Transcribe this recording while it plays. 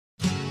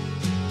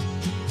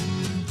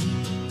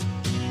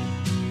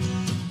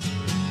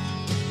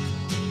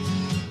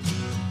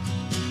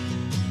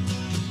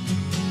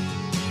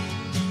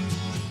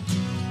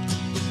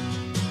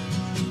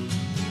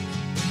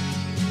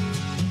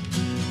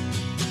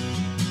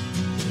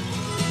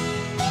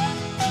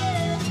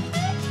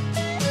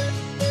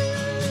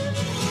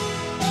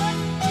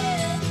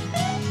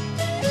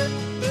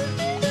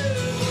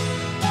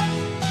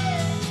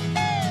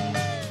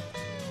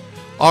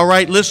All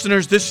right,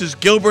 listeners, this is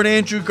Gilbert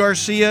Andrew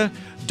Garcia.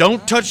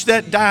 Don't touch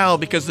that dial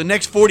because the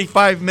next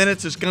 45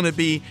 minutes is going to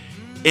be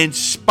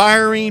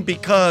inspiring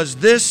because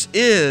this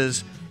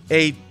is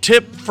a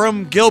tip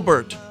from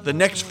Gilbert. The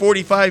next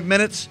 45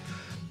 minutes,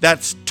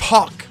 that's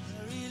talk,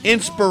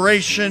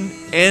 inspiration,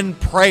 and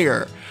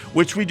prayer,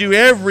 which we do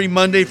every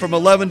Monday from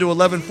 11 to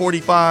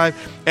 11:45.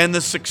 And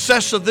the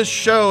success of this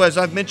show, as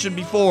I've mentioned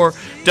before,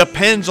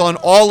 depends on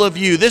all of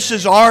you. This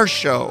is our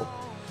show.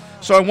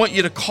 So I want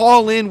you to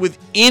call in with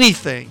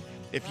anything.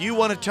 If you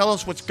want to tell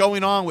us what's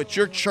going on with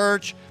your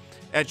church,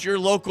 at your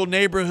local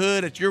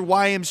neighborhood, at your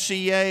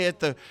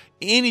YMCA,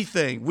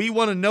 anything. We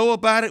want to know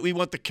about it. We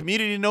want the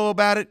community to know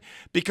about it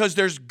because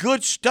there's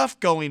good stuff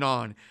going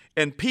on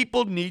and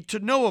people need to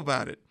know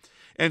about it.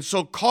 And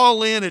so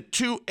call in at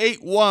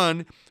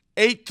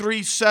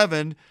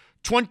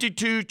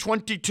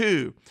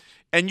 281-837-2222.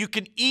 And you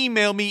can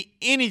email me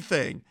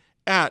anything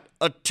at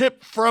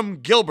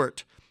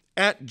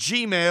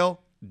atipfromgilbert@gmail.com.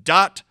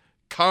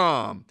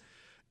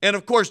 And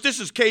of course, this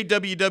is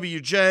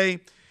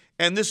KWWJ,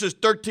 and this is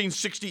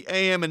 1360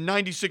 AM and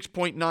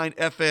 96.9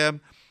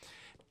 FM.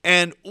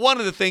 And one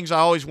of the things I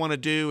always want to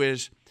do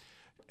is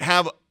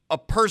have a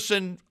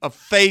person of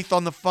faith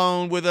on the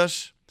phone with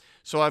us.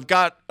 So I've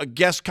got a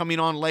guest coming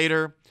on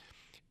later.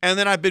 And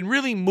then I've been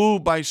really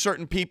moved by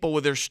certain people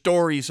with their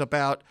stories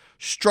about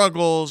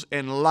struggles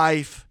and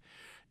life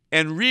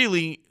and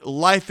really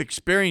life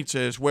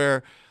experiences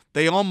where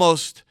they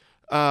almost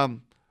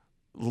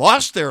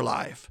lost their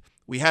life.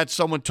 We had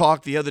someone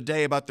talk the other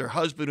day about their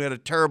husband who had a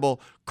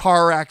terrible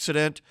car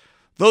accident.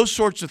 Those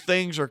sorts of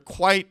things are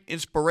quite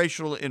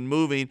inspirational and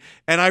moving,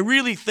 and I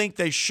really think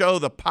they show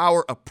the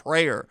power of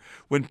prayer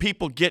when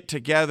people get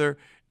together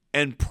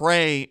and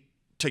pray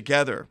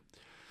together.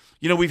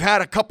 You know, we've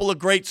had a couple of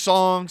great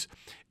songs,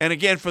 and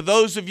again, for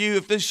those of you,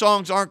 if these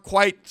songs aren't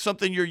quite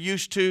something you're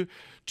used to,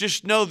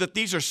 just know that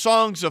these are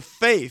songs of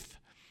faith.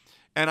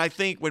 And I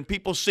think when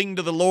people sing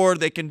to the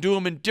Lord, they can do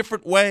them in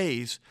different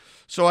ways.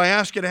 So I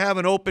ask you to have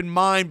an open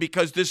mind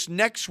because this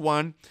next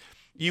one,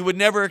 you would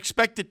never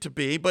expect it to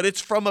be, but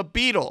it's from a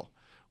Beatle.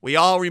 We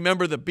all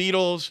remember the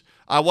Beatles,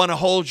 I Want to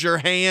Hold Your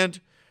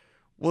Hand.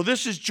 Well,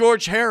 this is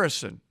George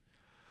Harrison,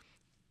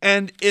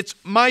 and it's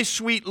My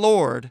Sweet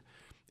Lord.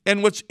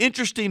 And what's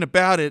interesting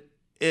about it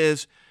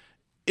is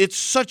it's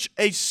such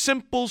a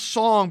simple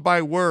song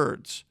by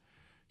words.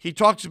 He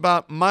talks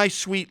about my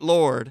sweet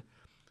Lord,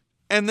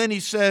 and then he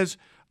says,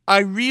 I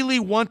really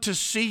want to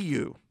see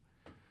you.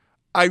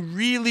 I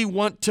really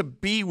want to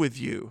be with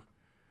you.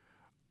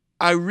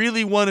 I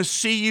really want to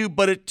see you,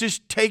 but it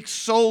just takes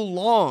so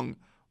long,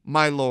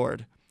 my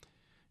Lord.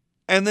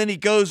 And then he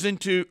goes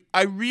into,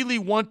 I really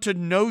want to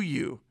know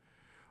you.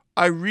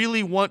 I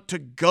really want to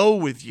go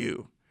with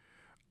you.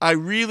 I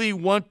really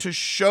want to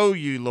show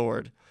you,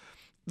 Lord.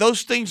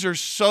 Those things are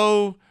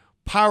so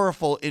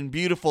powerful and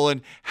beautiful.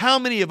 And how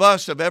many of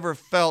us have ever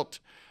felt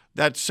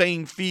that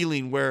same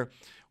feeling where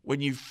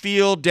when you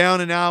feel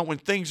down and out, when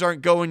things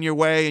aren't going your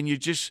way, and you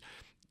just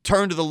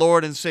turn to the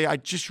Lord and say, I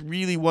just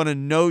really want to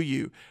know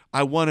you.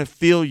 I want to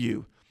feel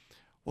you.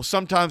 Well,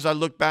 sometimes I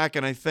look back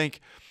and I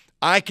think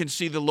I can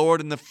see the Lord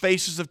in the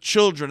faces of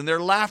children and their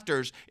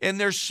laughters and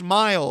their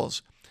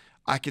smiles.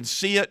 I can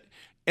see it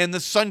in the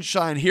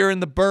sunshine,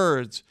 hearing the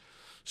birds.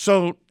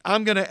 So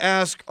I'm going to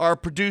ask our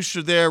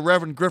producer there,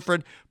 Reverend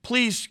Griffin,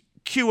 please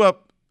cue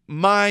up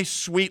My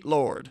Sweet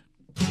Lord.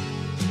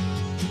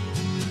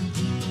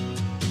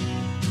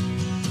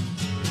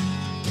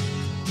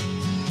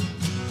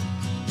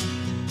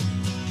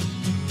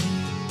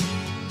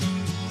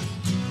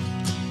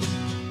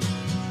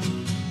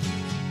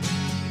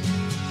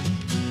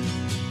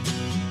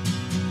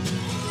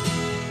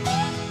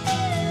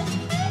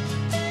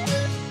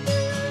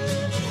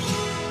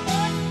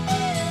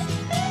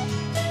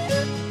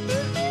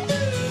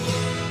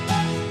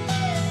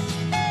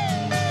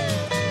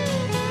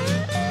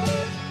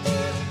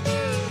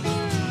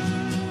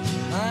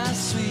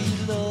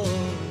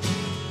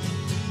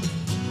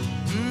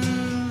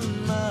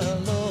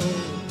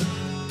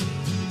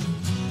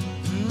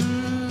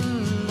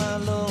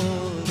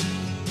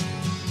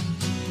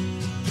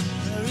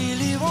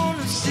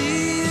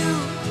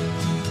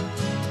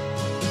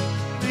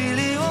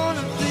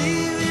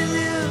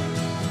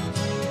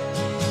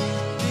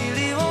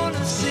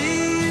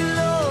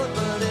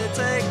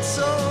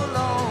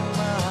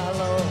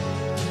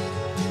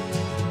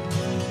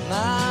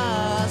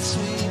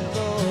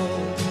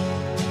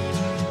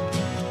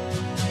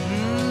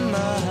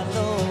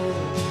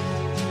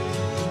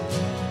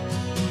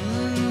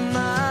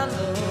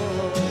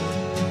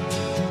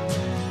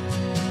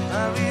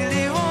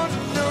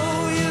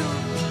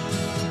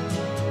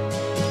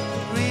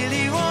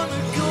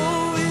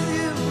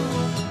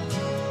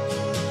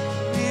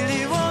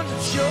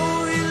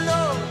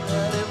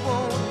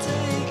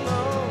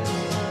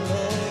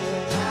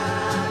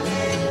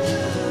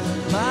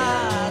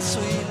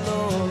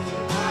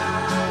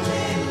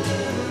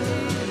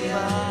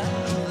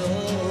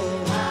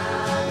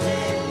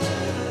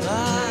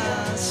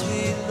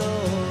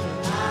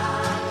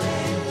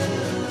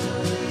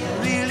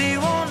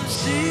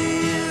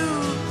 See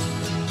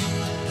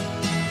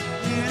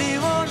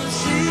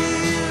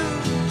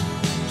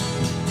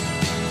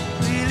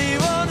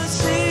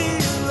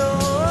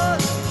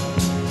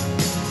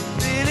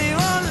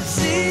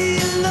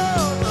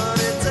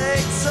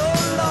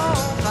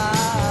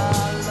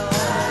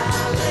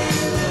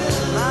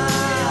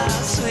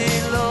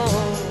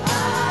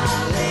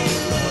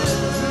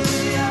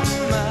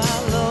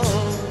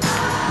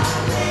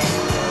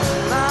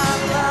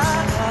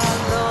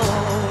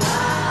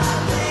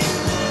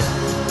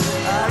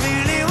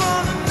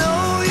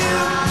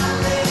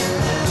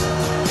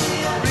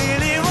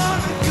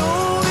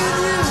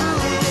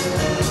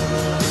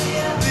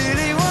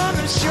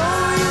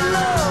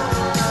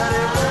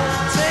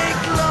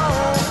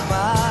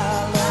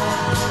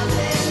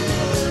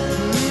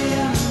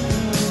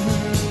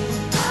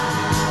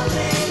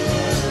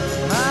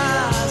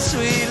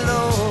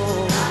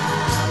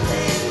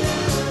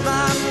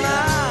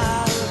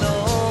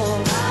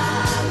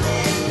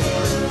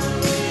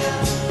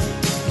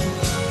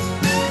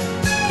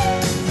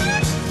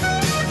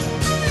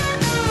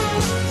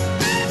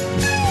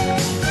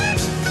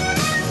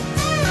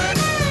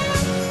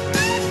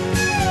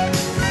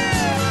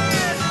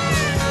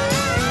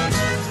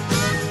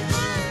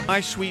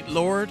My Sweet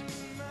Lord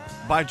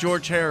by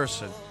George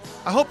Harrison.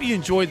 I hope you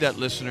enjoyed that,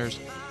 listeners.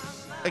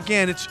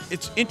 Again,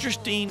 it's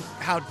interesting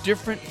how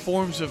different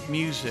forms of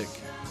music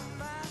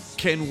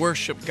can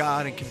worship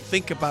God and can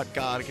think about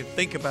God and can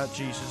think about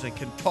Jesus and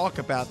can talk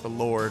about the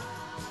Lord.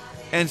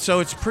 And so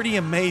it's pretty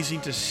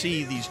amazing to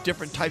see these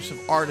different types of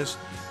artists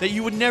that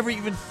you would never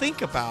even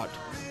think about.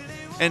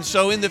 And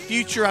so in the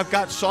future, I've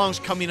got songs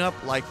coming up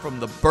like from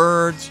the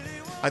Byrds.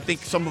 I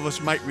think some of us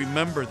might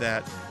remember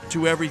that.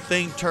 To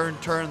Everything, Turn,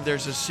 Turn,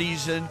 There's a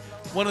Season.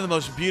 One of the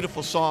most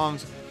beautiful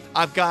songs.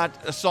 I've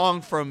got a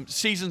song from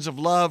Seasons of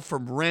Love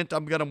from Rent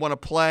I'm going to want to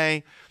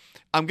play.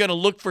 I'm going to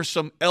look for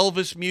some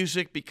Elvis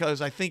music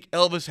because I think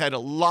Elvis had a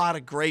lot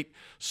of great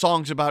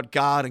songs about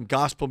God and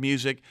gospel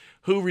music.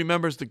 Who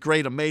remembers the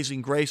great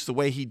Amazing Grace, the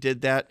way he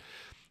did that?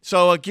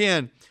 So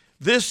again,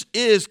 this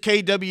is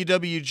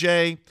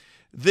KWWJ.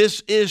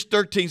 This is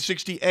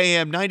 1360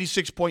 AM,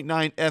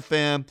 96.9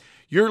 FM.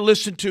 You're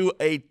listening to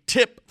a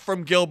tip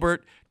from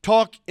Gilbert,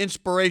 talk,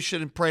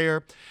 inspiration, and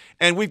prayer.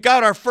 And we've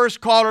got our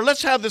first caller.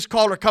 Let's have this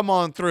caller come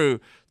on through.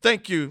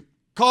 Thank you.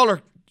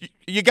 Caller,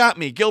 you got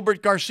me.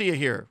 Gilbert Garcia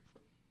here.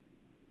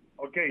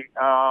 Okay,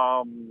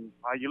 are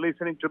you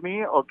listening to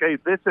me? Okay,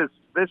 this is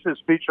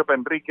Bishop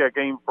Enrique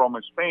again from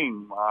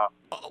Spain.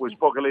 We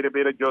spoke a little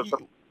bit of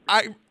Joseph.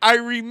 I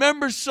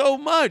remember so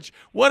much.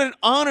 What an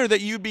honor that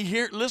you'd be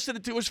here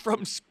listening to us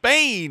from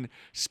Spain.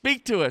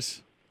 Speak to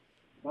us.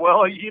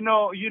 Well, you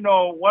know,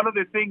 one of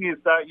the things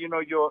is that,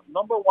 your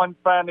number one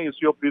fan is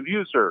your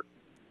producer.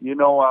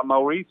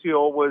 Mauricio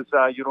always,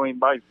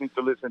 invites me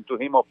to listen to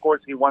him. Of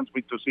course, he wants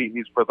me to see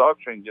his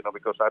production,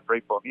 because I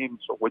pray for him,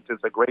 so which is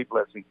a great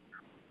blessing.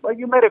 But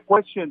you made a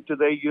question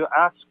today. You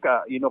asked,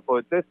 for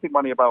a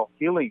testimony about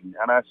healing,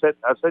 and I said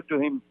to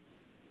him,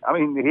 I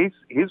mean,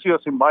 he's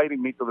just inviting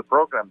me to the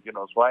program,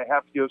 So I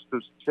have just to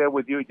share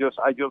with you.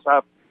 I just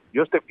have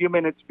just a few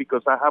minutes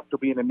because I have to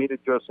be in a meeting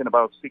just in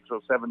about 6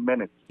 or 7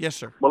 minutes. Yes,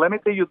 sir. Well, let me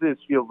tell you this,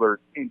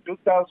 Gilbert. In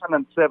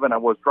 2007, I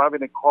was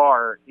driving a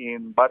car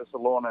in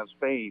Barcelona,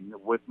 Spain,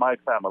 with my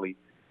family,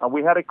 and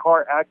we had a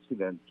car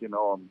accident.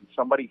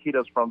 Somebody hit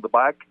us from the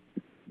back.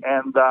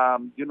 And, I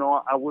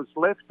was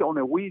left on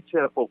a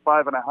wheelchair for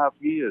 5.5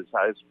 years.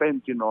 I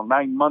spent,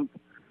 9 months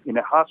in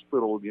a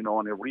hospital, in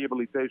a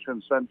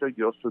rehabilitation center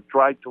just to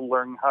try to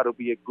learn how to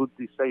be a good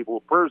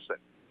disabled person.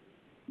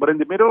 But in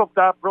the middle of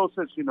that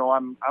process,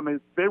 I'm a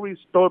very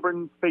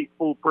stubborn,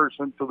 faithful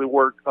person to the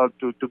work,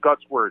 to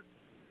God's word.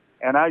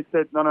 And I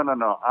said, no.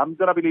 I'm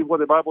going to believe what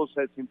the Bible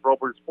says in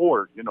Proverbs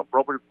 4.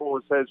 Proverbs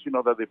 4 says,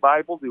 that the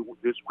Bible,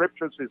 the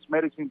scriptures is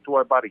medicine to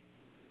our body.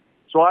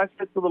 So I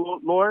said to the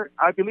Lord,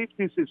 I believe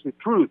this is the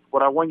truth,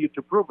 but I want you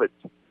to prove it.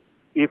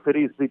 If it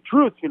is the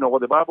truth,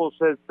 what the Bible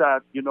says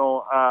that,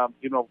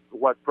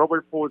 what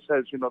Proverbs 4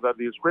 says, that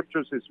the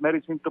scriptures is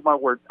medicine to my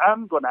word,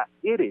 I'm going to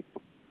eat it.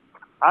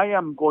 I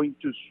am going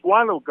to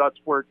swallow God's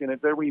word in a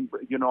very,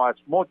 as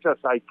much as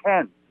I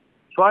can.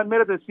 So I made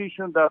a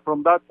decision that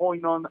from that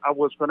point on, I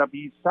was going to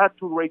be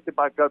saturated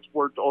by God's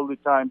word all the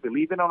time,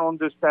 believing and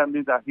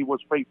understanding that he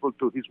was faithful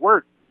to his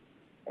word.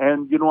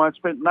 And, I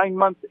spent 9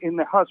 months in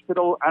the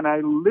hospital, and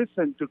I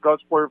listened to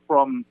God's word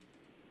from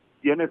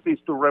Genesis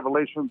to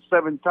Revelation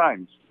 7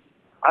 times.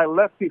 I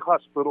left the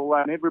hospital,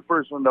 and every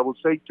person that would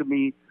say to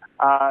me,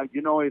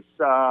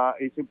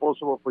 it's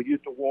impossible for you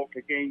to walk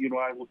again,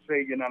 I would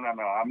say, no,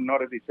 I'm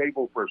not a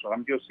disabled person.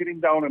 I'm just sitting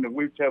down in a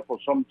wheelchair for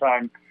some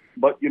time,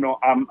 but,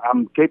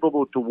 I'm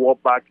capable to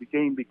walk back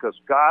again because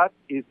God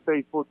is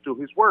faithful to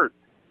his word.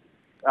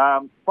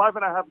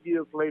 5.5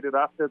 years later,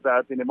 after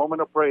that, in a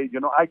moment of prayer,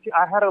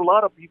 I had a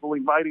lot of people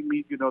inviting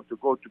me, to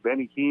go to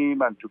Benny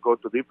Hinn and to go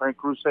to different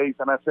crusades.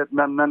 And I said,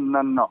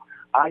 no.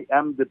 I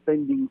am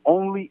depending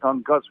only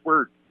on God's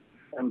word.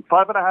 And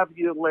 5.5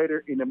 years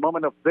later, in a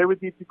moment of very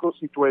difficult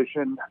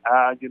situation,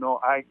 I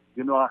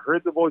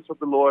heard the voice of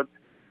the Lord,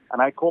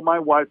 and I called my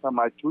wife and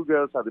my 2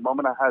 girls. At the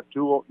moment, I had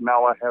 2.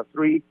 Now I have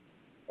 3.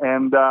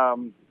 And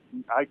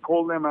I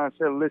called them and I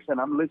said, listen,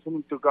 I'm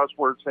listening to God's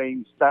word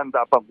saying, stand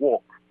up and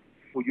walk.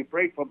 Will you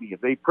pray for me?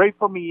 They prayed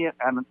for me,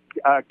 and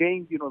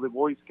again, the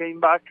voice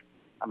came back,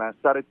 and I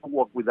started to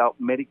walk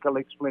without medical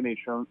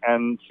explanation.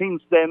 And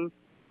since then,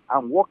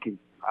 I'm walking.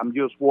 I'm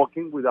just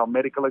walking without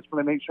medical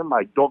explanation.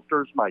 My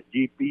doctors, my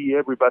GP,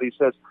 everybody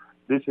says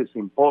this is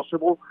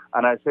impossible,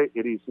 and I say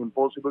it is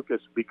impossible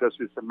because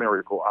it's a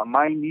miracle. And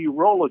my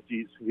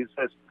neurologist, he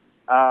says,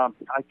 I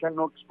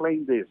cannot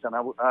explain this,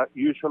 and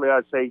usually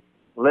I say,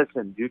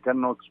 listen, you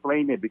cannot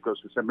explain it because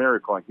it's a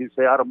miracle. And he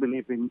said, I don't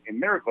believe in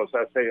miracles.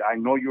 I say, I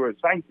know you're a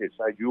scientist.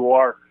 You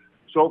are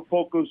so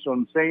focused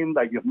on saying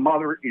that your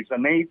mother is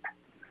an ape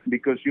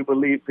because you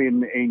believe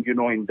in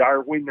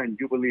Darwin and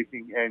you believe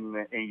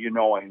in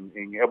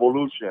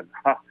evolution.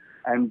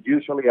 And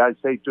usually I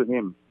say to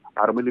him,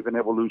 I don't believe in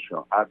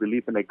evolution. I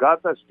believe in a God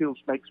that still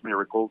makes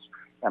miracles.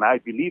 And I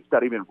believe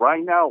that even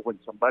right now, when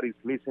somebody's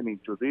listening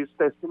to this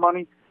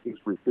testimony, he's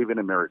receiving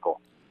a miracle.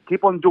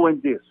 Keep on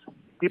doing this.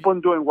 Keep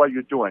on doing what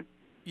you're doing.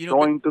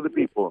 Showing to the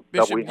people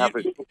Bishop, that we have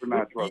a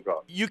supernatural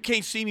God. You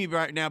can't see me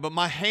right now, but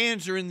my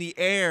hands are in the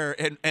air,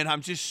 and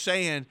I'm just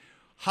saying,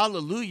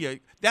 Hallelujah.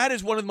 That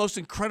is one of the most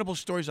incredible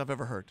stories I've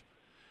ever heard.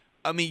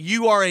 I mean,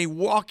 you are a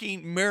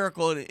walking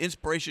miracle and an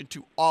inspiration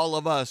to all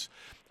of us.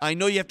 I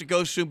know you have to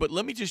go soon, but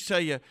let me just tell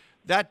you,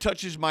 that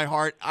touches my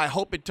heart. I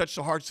hope it touched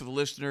the hearts of the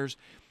listeners.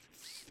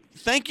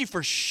 Thank you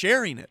for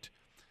sharing it.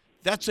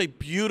 That's a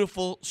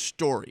beautiful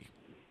story.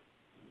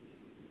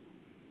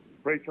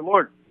 Praise the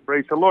Lord.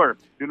 Praise the Lord.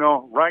 You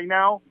know, right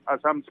now, as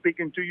I'm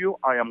speaking to you,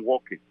 I am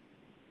walking.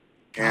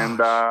 And,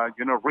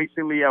 you know,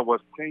 recently I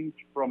was changed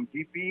from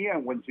GP,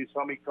 and when she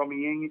saw me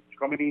coming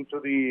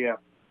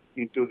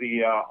into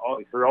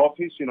her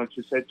office, you know,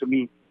 she said to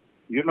me,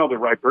 "You're not the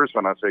right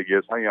person." I said,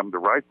 "Yes, I am the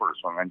right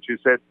person." And she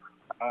said,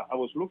 "I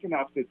was looking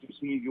after to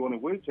see you in a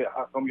wheelchair.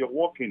 How come you're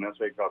walking?" I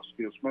said, "God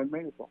still my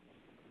miracle."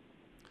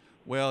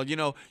 Well, you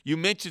know, you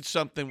mentioned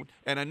something,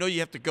 and I know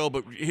you have to go,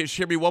 but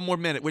hear me one more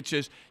minute, which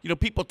is, you know,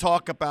 people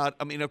talk about,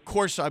 I mean, of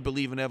course I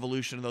believe in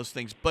evolution and those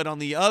things, but on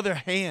the other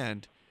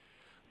hand,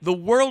 the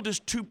world is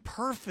too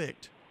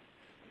perfect.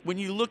 When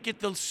you look at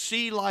the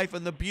sea life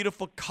and the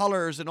beautiful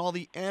colors and all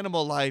the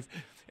animal life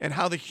and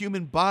how the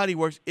human body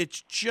works,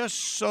 it's just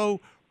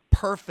so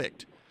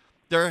perfect.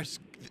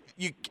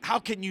 How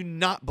can you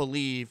not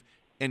believe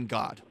in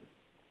God?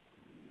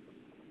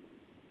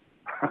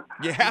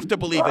 You have to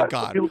believe in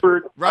God,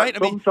 Gilbert, right?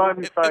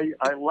 sometimes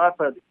I laugh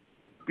at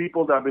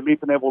people that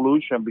believe in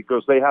evolution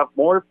because they have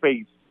more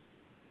faith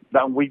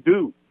than we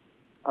do.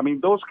 I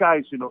mean, those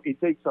guys, you know, it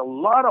takes a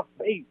lot of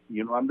faith,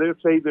 you know, and they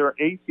say they're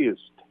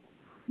atheists.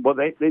 But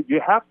you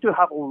have to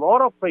have a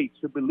lot of faith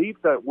to believe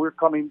that we're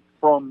coming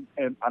from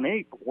an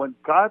ape when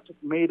God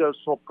made us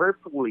so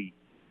perfectly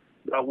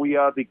that we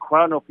are the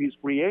crown of his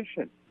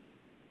creation.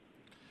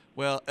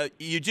 Well,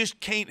 you just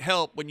can't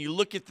help when you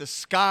look at the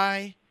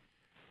sky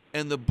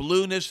and the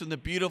blueness and the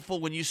beautiful,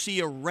 when you see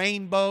a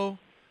rainbow,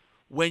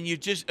 when you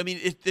just, I mean,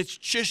 it's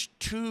just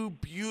too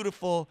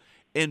beautiful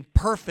and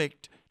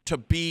perfect to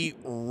be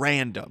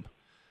random.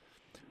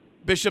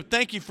 Bishop,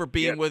 thank you for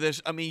being with us.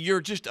 I mean,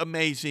 you're just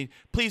amazing.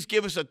 Please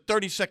give us a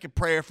 30-second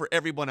prayer for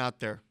everyone out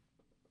there.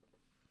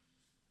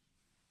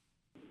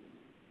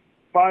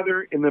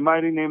 Father, in the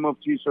mighty name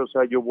of Jesus,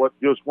 I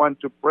just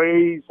want to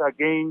praise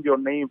again your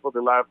name for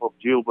the life of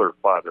Gilbert,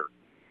 Father.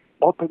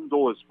 Open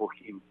doors for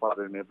him,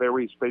 Father, in a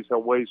very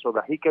special way so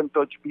that he can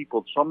touch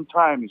people.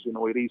 Sometimes, you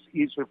know, it is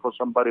easier for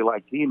somebody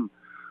like him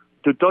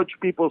to touch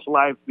people's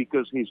lives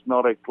because he's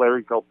not a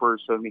clerical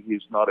person,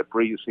 he's not a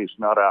priest, he's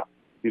not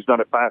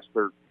a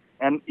pastor.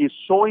 And it's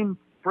so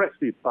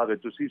impressive, Father,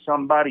 to see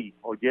somebody,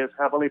 or yes,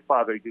 Heavenly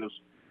Father, just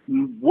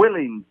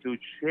willing to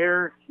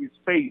share his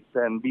faith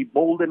and be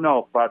bold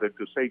enough, Father,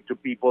 to say to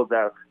people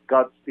that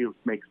God still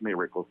makes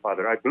miracles,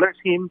 Father. I bless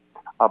him.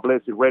 I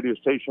bless the radio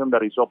station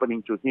that is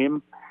opening to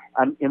him.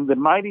 And in the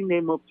mighty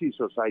name of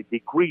Jesus, I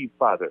decree,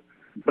 Father,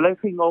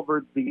 blessing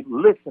over the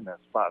listeners,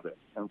 Father,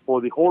 and for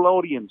the whole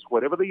audience,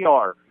 wherever they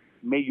are,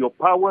 may your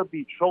power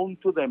be shown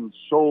to them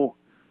so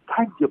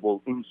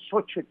tangible, in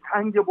such a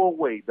tangible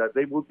way that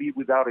they will be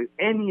without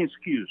any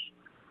excuse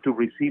to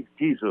receive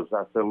Jesus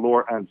as the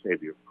Lord and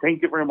Savior.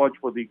 Thank you very much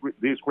for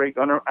this great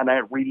honor, and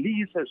I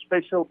release a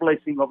special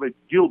blessing over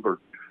Gilbert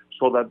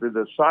so that the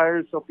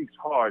desires of his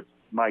heart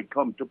might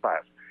come to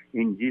pass.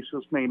 In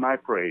Jesus' name I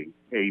pray.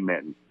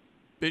 Amen.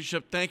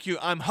 Bishop, thank you.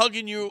 I'm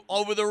hugging you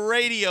over the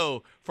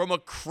radio from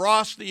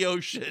across the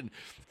ocean.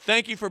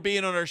 Thank you for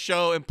being on our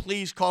show, and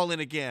please call in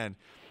again.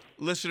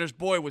 Listeners,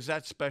 boy, was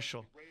that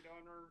special. Great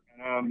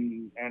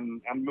honor,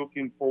 and I'm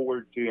looking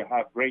forward to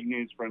have great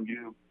news from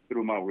you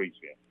through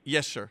Mauricio.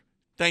 Yes, sir.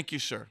 Thank you,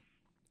 sir.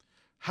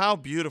 How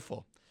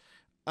beautiful.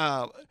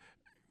 I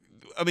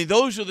mean,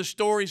 those are the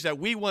stories that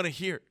we want to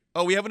hear.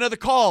 Oh, we have another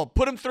call.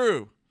 Put them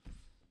through.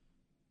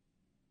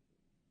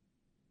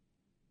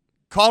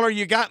 Caller,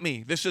 you got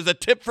me. This is a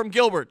tip from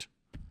Gilbert.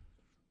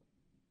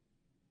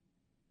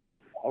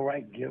 All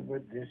right,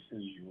 Gilbert, this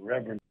is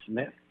Reverend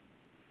Smith.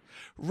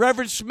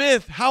 Reverend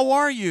Smith, how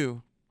are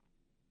you?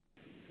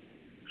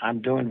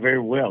 I'm doing very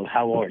well.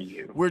 How are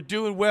you? We're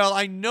doing well.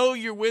 I know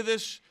you're with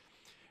us,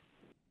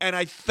 and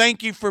I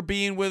thank you for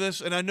being with us,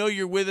 and I know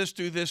you're with us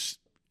through this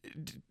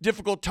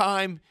difficult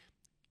time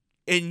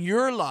in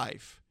your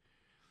life.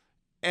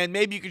 And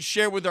maybe you can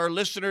share with our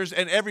listeners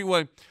and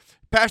everyone.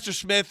 Pastor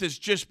Smith has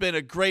just been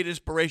a great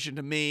inspiration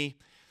to me,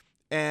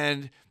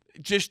 and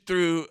just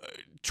through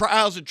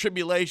trials and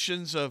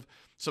tribulations of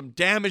some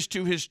damage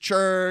to his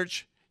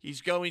church,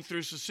 he's going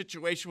through some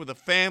situation with a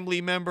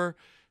family member.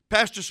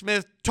 Pastor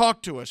Smith,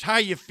 talk to us. How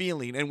are you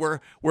feeling? And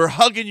we're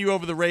hugging you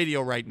over the radio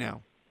right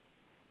now.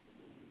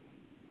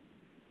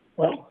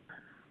 Well,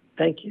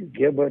 thank you,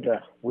 Gilbert.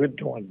 We're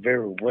doing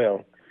very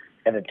well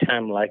at a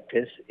time like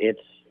this. It's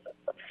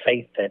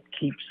faith that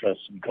keeps us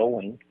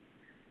going,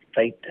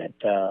 faith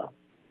that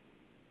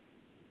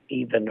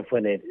even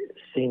when it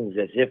seems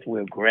as if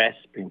we're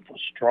grasping for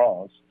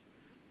straws,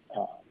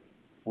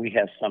 we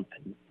have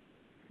something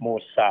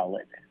more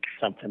solid,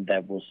 something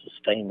that will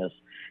sustain us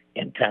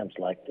in times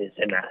like this.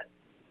 And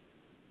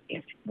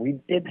if we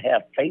didn't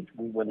have faith,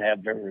 we wouldn't have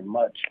very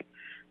much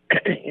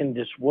in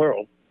this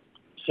world.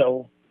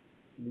 So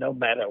no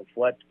matter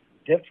what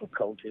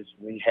difficulties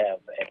we have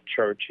at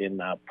church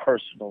in our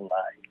personal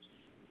lives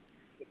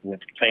with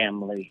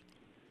family,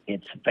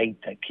 it's faith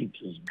that keeps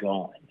us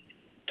going.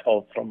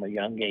 Taught from a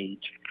young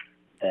age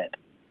that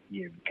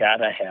you've got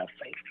to have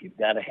faith. You've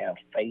got to have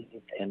faith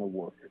in a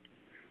word.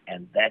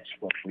 And that's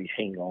what we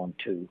hang on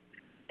to.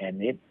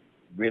 And it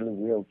really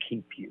will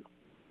keep you.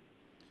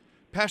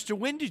 Pastor,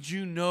 when did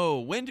you know,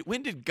 when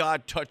did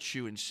God touch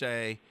you and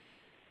say,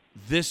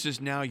 this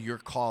is now your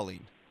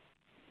calling?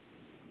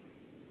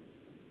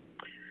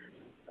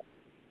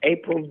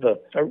 April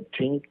the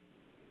 13th,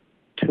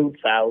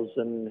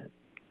 2000,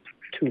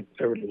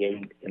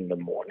 2:38 in the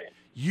morning.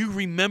 You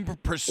remember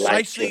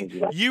precisely,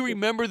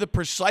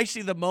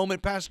 precisely the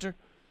moment, Pastor?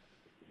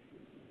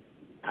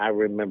 I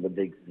remember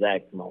the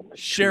exact moment.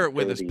 Share it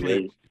with us,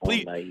 please.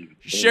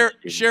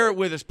 Share it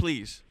with us,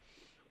 please.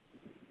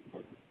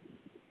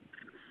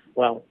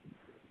 Well,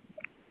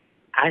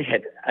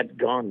 I'd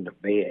gone to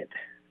bed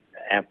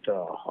after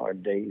a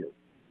hard day of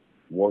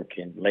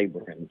working,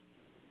 laboring.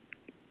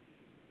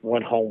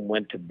 Went home,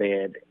 went to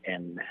bed,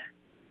 and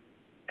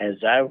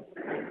as I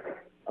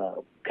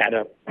got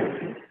up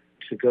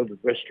to go to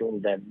the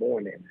restroom that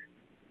morning,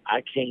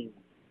 I came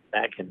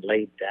back and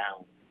laid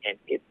down, and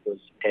it was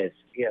as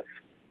if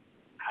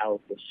I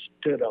was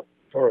stood up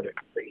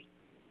vertically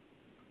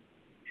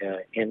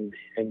in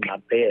my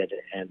bed.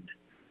 And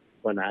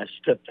when I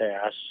stood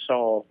there, I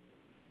saw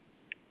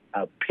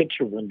a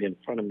picture window in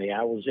front of me.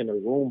 I was in a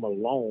room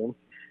alone,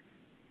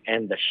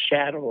 and the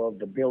shadow of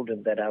the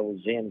building that I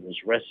was in was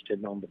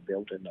resting on the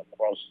building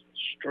across the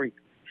street.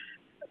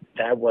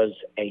 There was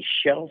a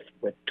shelf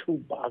with two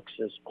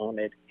boxes on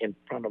it in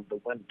front of the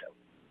window.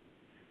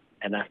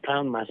 And I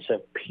found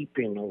myself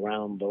peeping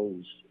around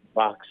those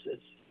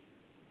boxes.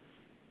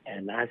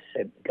 And I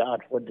said,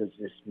 God, what does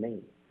this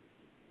mean?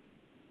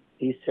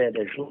 He said,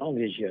 as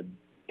long as you're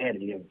dead,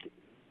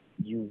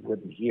 you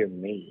wouldn't hear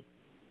me.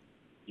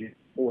 You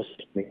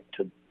forced me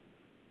to.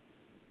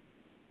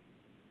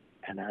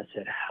 And I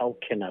said, how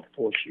can I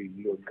force you?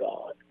 You're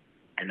God.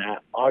 And I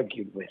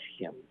argued with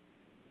him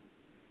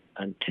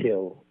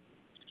until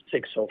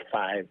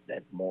 6:05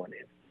 that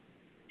morning.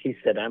 He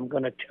said, I'm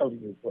going to tell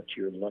you what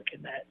you're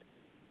looking at.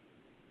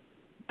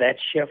 That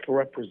shelf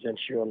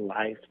represents your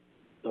life.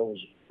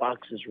 Those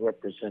boxes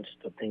represents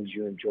the things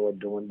you enjoy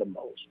doing the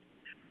most.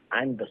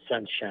 I'm the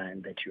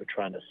sunshine that you're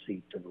trying to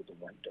see through the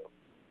window.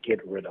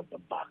 Get rid of the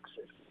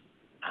boxes.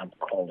 I'm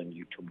calling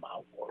you to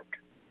my work.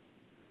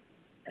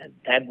 And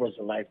that was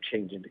a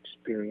life-changing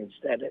experience.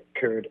 That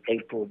occurred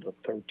April the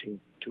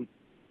 13th,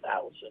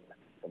 2000,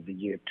 of the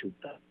year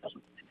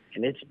 2000.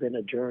 And it's been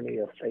a journey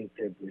of faith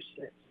ever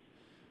since.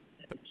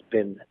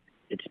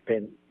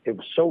 It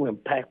was so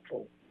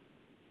impactful.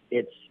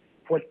 It's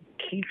what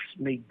keeps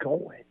me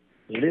going,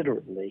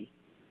 literally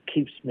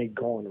keeps me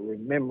going,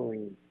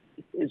 remembering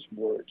his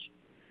words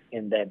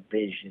in that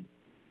vision.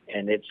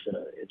 And it's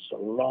a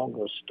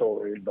longer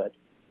story, but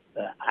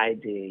the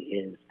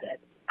idea is that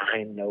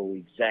I know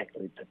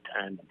exactly the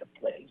time and the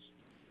place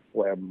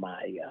where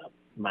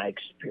my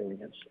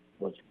experience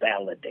was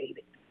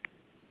validated.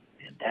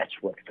 And that's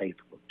what faith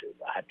will do.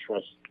 I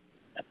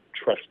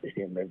trusted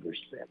him ever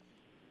since.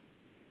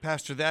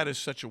 Pastor, that is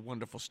such a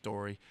wonderful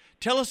story.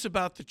 Tell us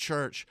about the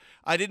church.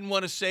 I didn't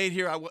want to say it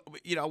here. I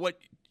want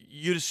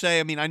you to say.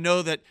 I mean, I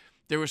know that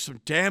there was some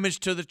damage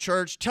to the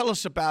church. Tell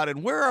us about it.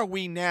 And where are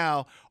we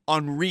now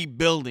on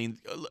rebuilding?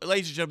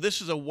 Ladies and gentlemen,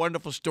 this is a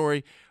wonderful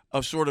story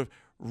of sort of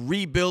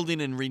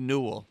rebuilding and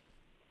renewal.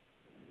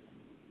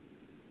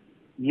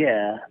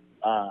 Yeah,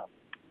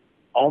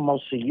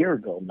 almost a year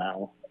ago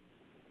now.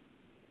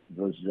 It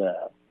was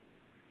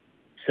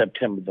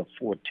September the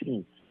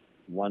 14th,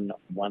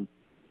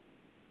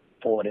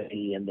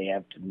 1:40 in the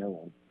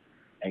afternoon.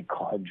 A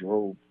car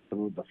drove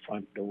through the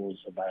front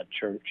doors of our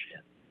church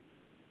and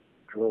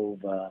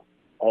drove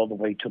all the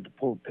way to the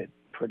pulpit,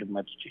 pretty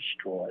much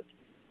destroyed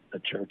the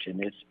church.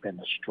 And it's been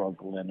a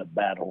struggle and a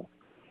battle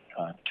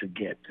to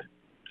get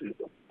to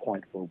the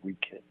point where we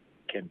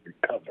can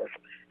recover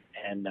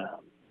and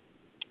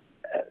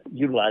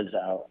utilize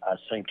our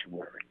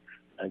sanctuary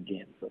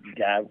again. But the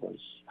guy was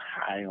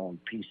high on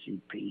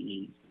PCP.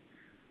 He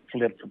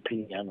flipped the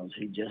pianos.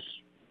 He just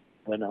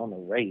went on a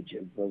rage.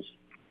 It was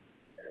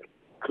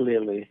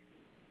clearly,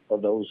 for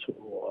those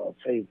who are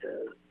faith,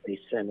 a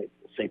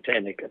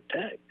satanic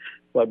attack.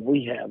 But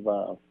we have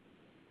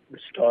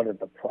started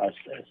the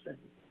process, and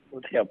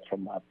with help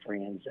from my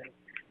friends, and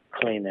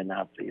cleaning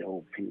out the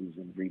old pews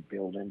and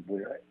rebuilding.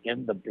 We're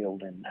in the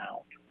building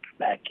now,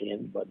 back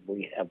in, but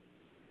we have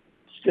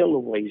still a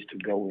ways to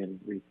go in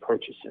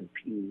repurchasing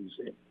pews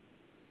and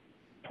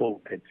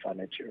pulpit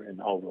furniture and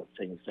all the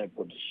things that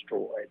were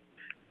destroyed.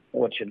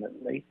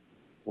 Fortunately,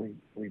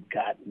 we've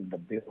gotten the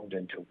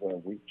building to where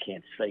we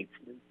can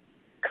safely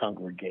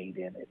congregate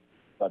in it.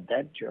 But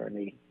that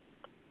journey,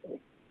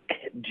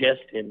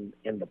 just in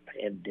the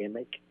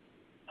pandemic,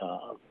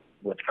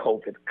 with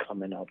COVID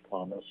coming up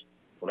on us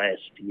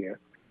last year,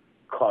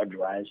 car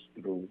drives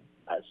through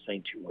our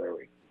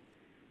sanctuary.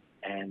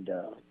 And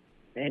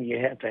you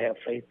have to have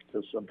faith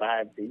to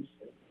survive these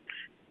things.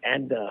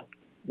 And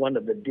one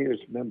of the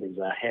dearest members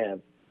I have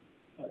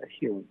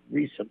here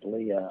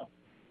recently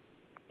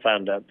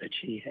found out that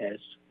she has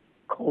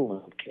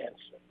colon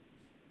cancer.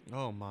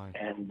 Oh, my.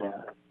 And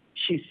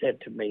she said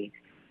to me,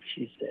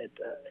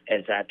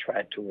 as I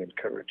tried to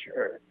encourage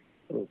her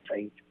through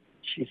faith,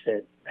 she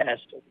said,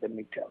 Pastor, let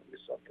me tell you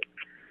something.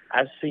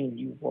 I've seen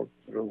you work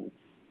through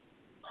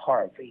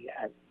Harvey.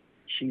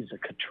 She's a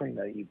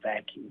Katrina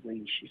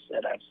evacuee. She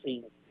said, I've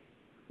seen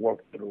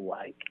work through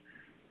Ike.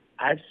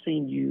 I've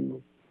seen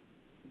you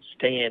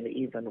stand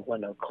even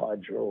when a car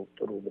drove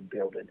through the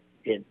building.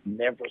 It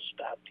never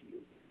stopped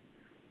you.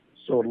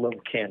 So a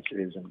little cancer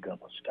isn't going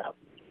to stop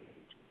me.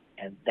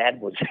 And that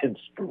was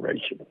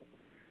inspirational,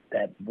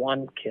 that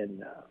one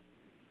can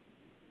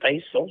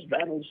face those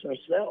battles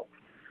herself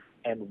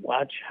and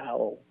watch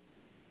how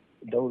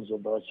those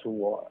of us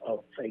who are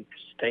of faith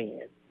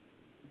stand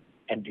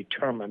and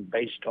determine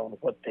based on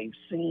what they've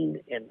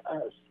seen in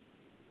us,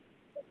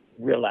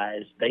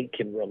 realize that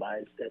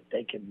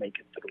they can make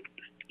it through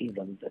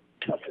even the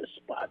toughest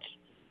spots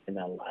in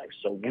our lives.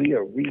 So we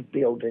are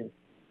rebuilding.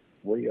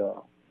 We're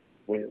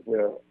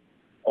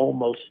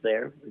almost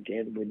there.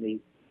 Again, we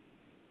need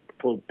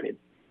pulpit,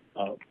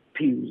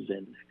 pews,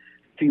 and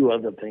a few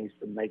other things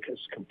to make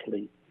us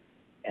complete,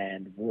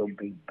 and we'll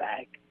be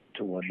back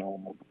to a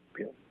normal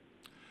build.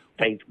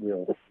 Faith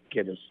will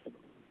get us through.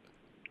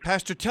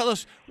 Pastor, tell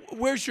us,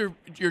 where's your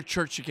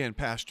church again,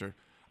 Pastor?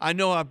 I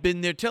know I've been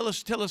there. Tell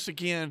us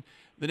again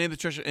the name of the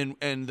church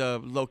and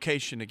the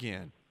location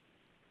again.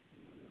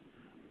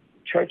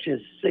 Church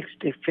is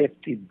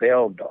 6050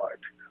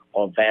 Beldart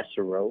on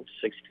Vassar Road,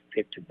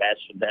 6050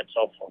 Vassar. That's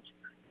off of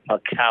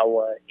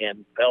Makawa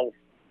and Belfast,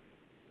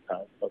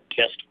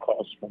 just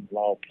across from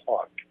Law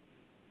Park.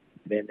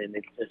 Been in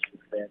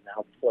existence there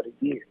now 40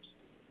 years.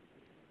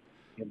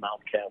 In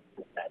Mount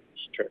Calvary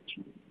Baptist Church.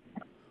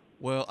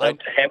 Well,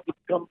 have you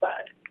come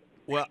by?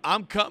 Well,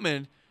 I'm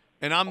coming,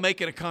 and I'm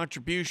making a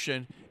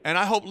contribution, and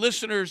I hope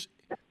listeners,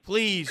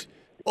 please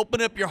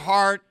open up your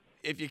heart.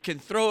 If you can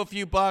throw a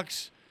few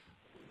bucks,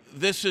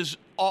 this is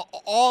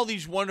all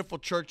these wonderful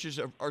churches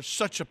are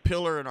such a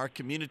pillar in our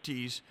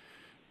communities,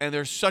 and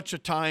there's such a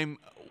time,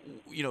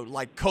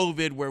 like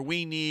COVID, where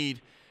we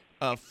need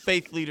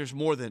faith leaders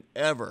more than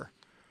ever.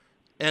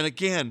 And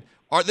again,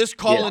 this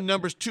call-in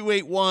number is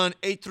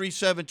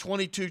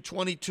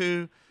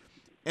 281-837-2222.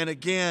 And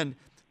again,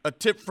 a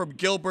tip from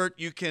Gilbert,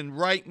 you can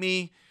write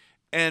me.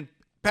 And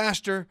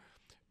Pastor,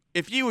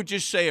 if you would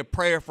just say a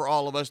prayer for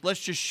all of us, let's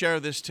just share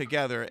this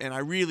together. And I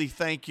really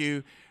thank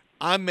you.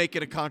 I'm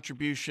making a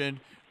contribution.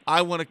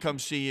 I want to come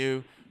see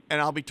you,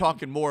 and I'll be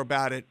talking more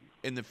about it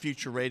in the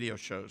future radio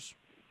shows.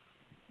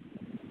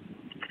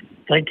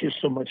 Thank you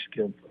so much,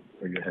 Gilbert,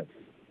 for your help.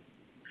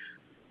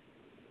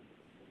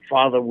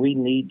 Father, we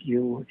need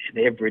you, and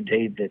every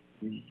day that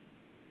we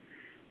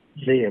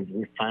live,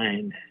 we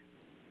find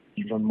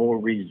even more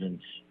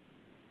reasons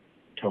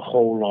to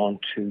hold on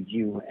to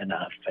you and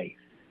our faith.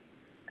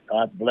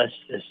 God bless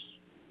this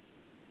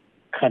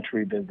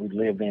country that we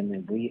live in,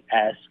 and we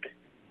ask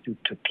you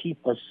to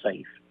keep us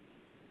safe,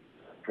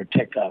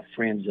 protect our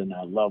friends and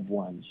our loved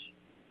ones,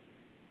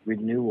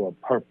 renew a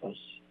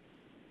purpose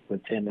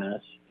within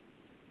us,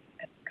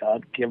 and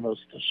God, give us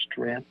the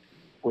strength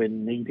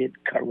when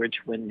needed,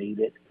 courage when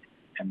needed,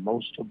 and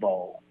most of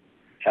all,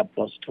 help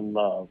us to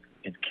love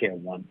and care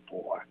one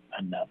for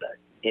another.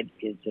 It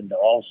is in the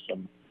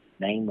awesome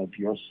name of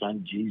your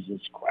Son,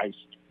 Jesus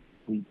Christ,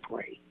 we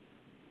pray.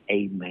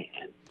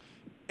 Amen.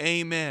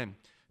 Amen.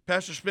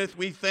 Pastor Smith,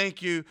 we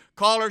thank you.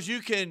 Callers,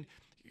 you can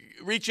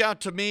reach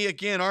out to me.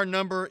 Again, our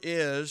number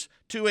is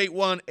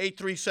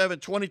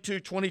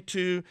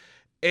 281-837-2222.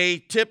 A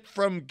tip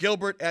from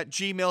Gilbert at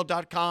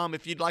gmail.com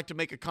if you'd like to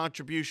make a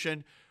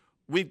contribution.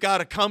 We've got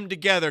to come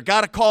together.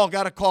 Got to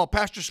call.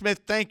 Pastor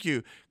Smith, thank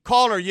you.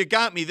 Caller, you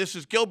got me. This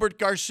is Gilbert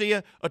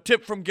Garcia. A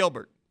tip from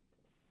Gilbert.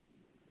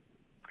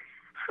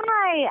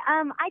 Hi.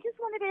 I just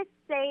wanted to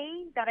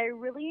say that I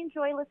really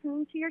enjoy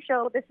listening to your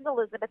show. This is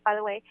Elizabeth, by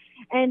the way.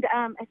 And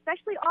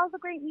especially all the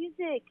great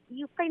music.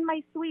 You played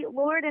My Sweet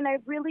Lord, and I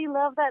really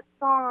love that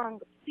song.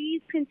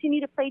 Please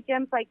continue to play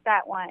gems like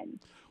that one.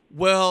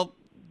 Well,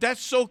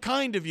 that's so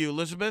kind of you,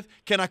 Elizabeth.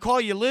 Can I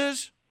call you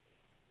Liz?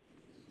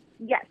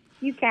 Yes,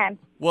 you can.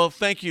 Well,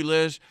 thank you,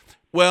 Liz.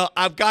 Well,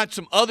 I've got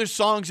some other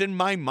songs in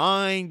my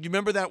mind. You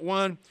remember that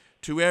one?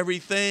 To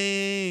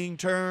everything,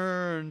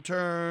 turn,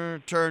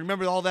 turn, turn.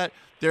 Remember all that?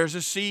 There's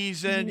a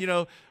season,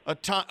 a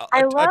time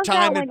and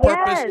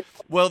purpose. Yes.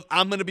 Well,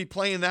 I'm going to be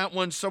playing that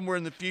one somewhere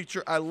in the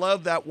future. I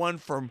love that one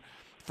from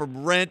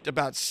Rent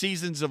about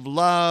seasons of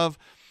love.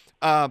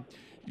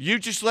 You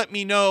just let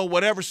me know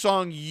whatever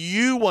song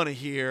you want to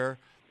hear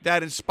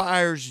that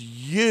inspires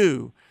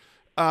you.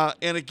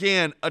 And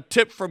again, a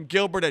tip from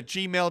Gilbert at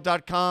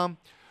gmail.com.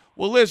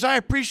 Well, Liz, I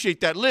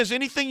appreciate that. Liz,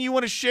 anything you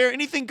want to share,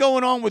 anything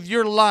going on with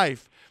your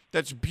life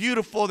that's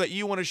beautiful that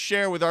you want to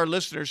share with our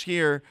listeners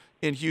here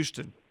in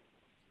Houston?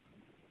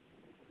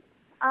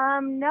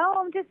 No,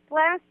 I'm just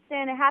blessed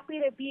and happy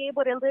to be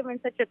able to live in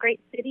such a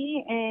great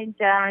city. And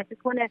I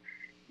just want to,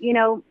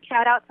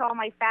 shout out to all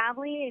my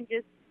family and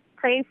just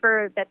pray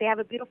for that they have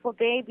a beautiful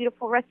day,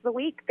 beautiful rest of the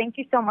week. Thank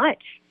you so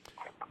much.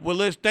 Well,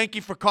 Liz, thank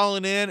you for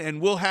calling in,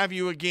 and we'll have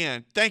you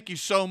again. Thank you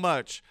so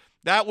much.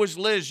 That was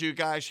Liz, you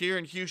guys, here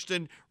in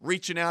Houston,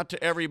 reaching out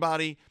to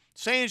everybody,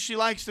 saying she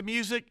likes the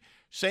music,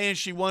 saying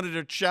she wanted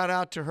to shout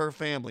out to her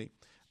family.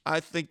 I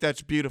think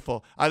that's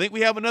beautiful. I think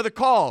we have another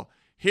call.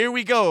 Here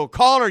we go.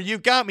 Caller, you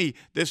got me.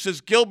 This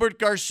is Gilbert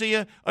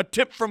Garcia. A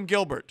tip from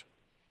Gilbert.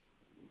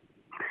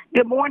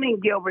 Good morning,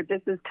 Gilbert.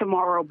 This is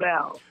Tamara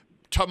Bell.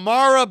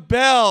 Tamara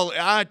Bell,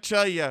 I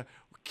tell you,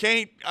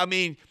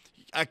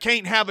 I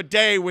can't have a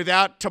day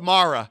without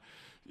Tamara.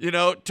 You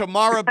know,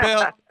 Tamara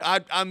Bell,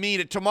 I mean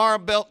it. Tamara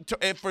Bell,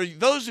 for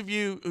those of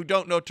you who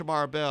don't know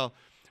Tamara Bell,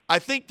 I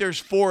think there's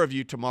 4 of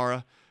you,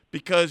 Tamara,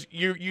 because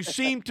you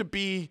seem to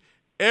be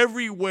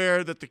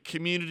everywhere that the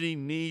community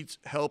needs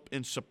help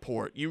and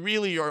support. You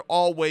really are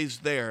always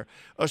there,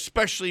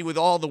 especially with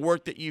all the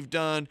work that you've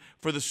done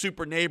for the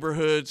super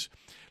neighborhoods.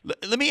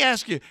 Let me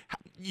ask you,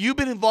 you've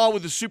been involved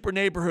with the super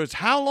neighborhoods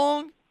how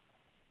long?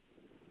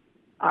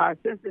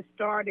 Since it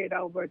started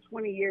over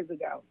 20 years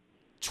ago.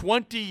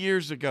 20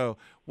 years ago.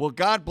 Well,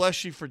 God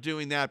bless you for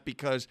doing that,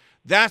 because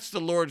that's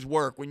the Lord's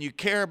work. When you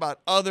care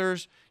about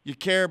others, you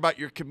care about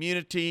your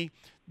community,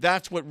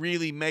 that's what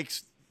really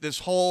makes this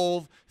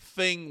whole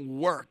thing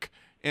work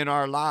in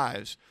our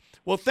lives.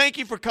 Well, thank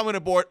you for coming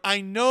aboard. I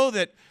know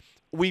that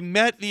we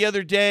met the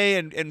other day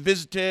and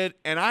visited,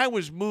 and I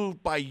was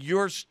moved by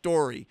your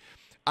story.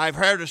 I've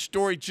heard a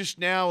story just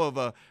now of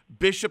a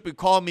bishop who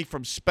called me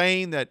from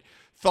Spain that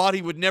thought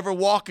he would never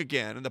walk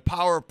again, and the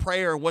power of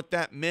prayer and what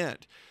that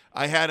meant.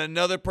 I had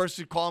another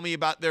person call me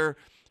about their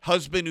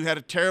husband who had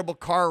a terrible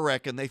car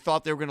wreck, and they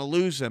thought they were going to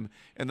lose him,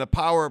 and the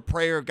power of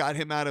prayer got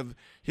him out of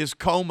his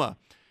coma.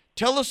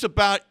 Tell us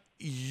about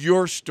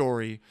your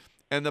story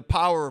and the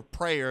power of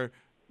prayer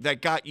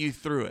that got you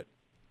through it.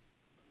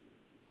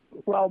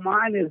 Well,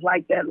 mine is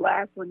like that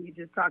last one you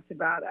just talked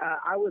about.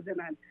 I was in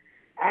an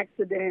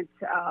accident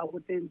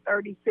within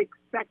 36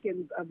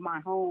 seconds of my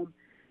home.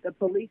 The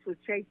police was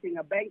chasing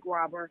a bank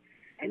robber,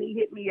 and he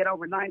hit me at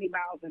over 90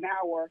 miles an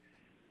hour.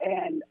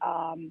 And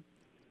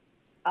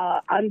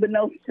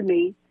unbeknownst to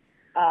me,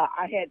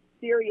 I had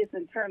serious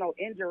internal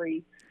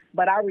injuries,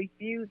 but I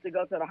refused to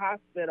go to the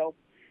hospital,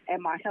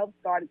 and my health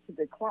started to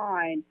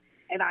decline,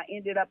 and I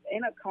ended up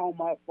in a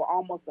coma for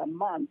almost a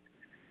month.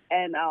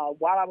 And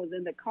while I was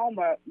in the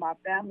coma, my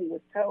family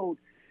was told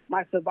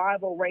my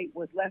survival rate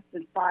was less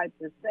than 5%.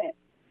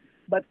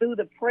 But through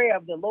the prayer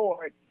of the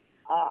Lord,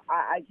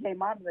 I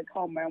came out of the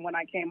coma, and when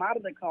I came out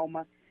of the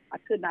coma, I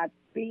could not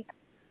speak,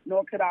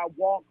 nor could I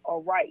walk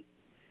or write.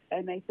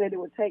 And they said it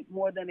would take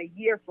more than a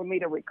year for me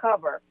to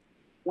recover.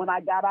 When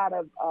I got out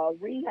of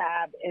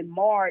rehab in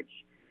March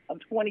of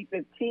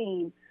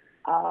 2015,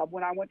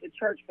 when I went to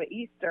church for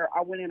Easter,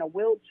 I went in a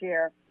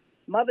wheelchair.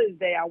 Mother's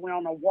Day, I went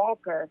on a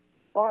walker.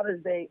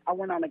 Father's Day, I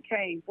went on a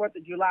cane. 4th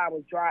of July, I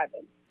was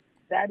driving.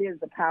 That is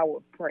the power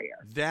of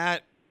prayer.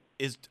 That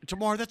is,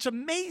 Tamara, that's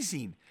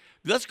amazing.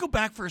 Let's go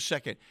back for a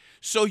second.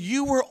 So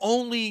you were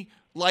only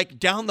like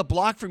down the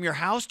block from your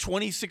house,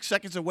 26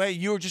 seconds away.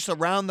 You were just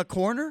around the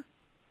corner?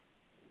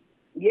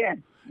 Yes.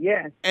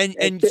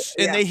 And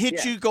they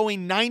hit you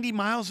going 90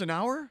 miles an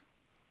hour?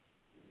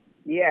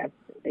 Yes.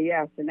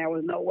 And there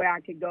was no way I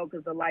could go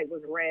because the light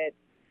was red,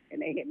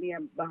 and they hit me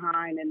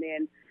behind. And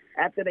then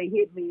after they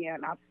hit me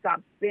and I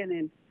stopped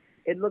spinning,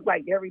 it looked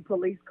like every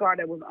police car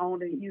that was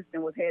owned in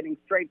Houston was heading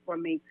straight for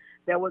me.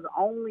 There was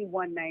only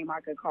one name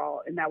I could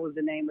call, and that was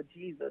the name of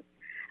Jesus.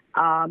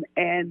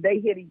 And they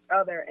hit each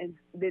other and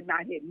did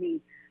not hit me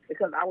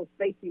because I was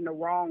facing the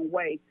wrong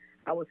way.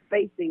 I was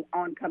facing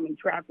oncoming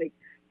traffic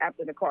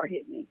after the car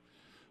hit me.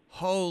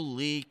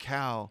 Holy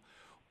cow.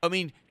 I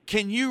mean,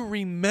 can you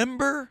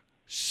remember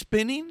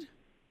spinning?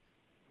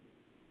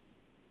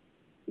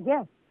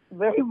 Yes,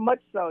 very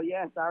much so,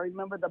 yes. I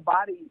remember the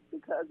bodies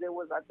because there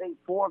was, I think,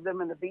 4 of them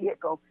in the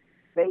vehicle.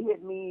 They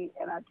hit me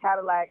in a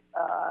Cadillac,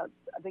 I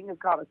think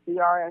it's called a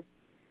CRS,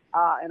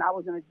 and I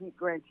was in a Jeep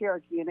Grand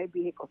Cherokee, and their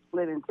vehicle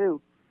split in two.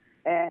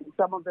 And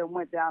some of them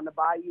went down the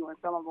bayou, and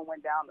some of them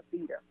went down the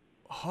feeder.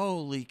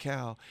 Holy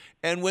cow.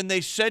 And when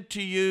they said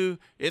to you,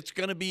 it's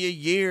going to be a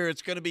year,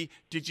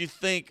 did you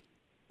think,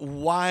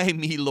 why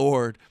me,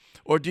 Lord?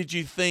 Or did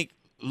you think,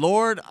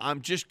 Lord,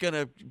 I'm just going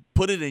to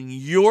put it in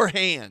your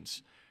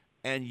hands,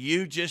 and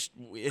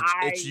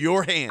it's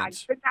your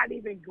hands? I could not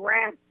even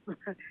grasp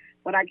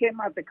when I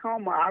came out the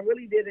coma. I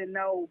really didn't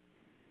know.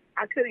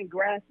 I couldn't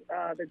grasp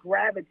the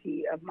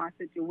gravity of my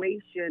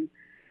situation.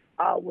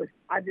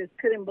 I just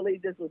couldn't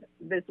believe this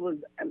was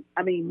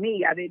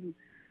me. I didn't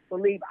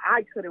believe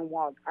I couldn't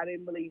walk. I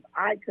didn't believe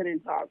I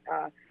couldn't talk.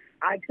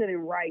 I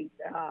couldn't write.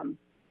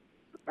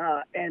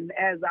 And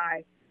as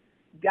I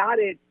got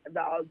it,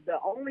 the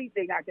only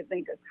thing I could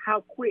think is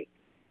how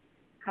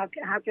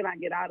can I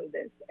get out of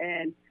this?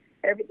 And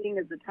everything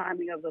is the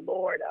timing of the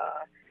Lord.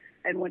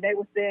 And when they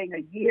were saying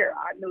a year,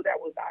 I knew that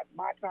was not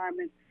my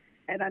timing,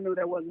 and I knew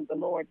that wasn't the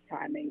Lord's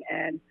timing.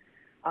 And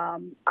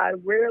I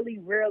rarely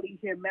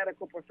hear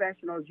medical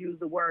professionals use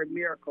the word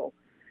miracle.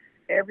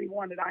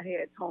 Everyone that I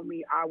had told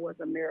me I was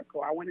a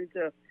miracle. I went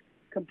into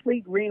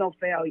complete renal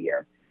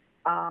failure.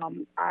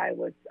 I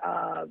was,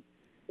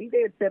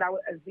 they had said I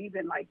was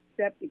even like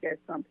septic at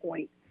some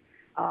point.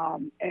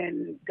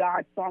 And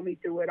God saw me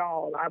through it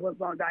all. I was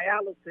on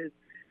dialysis.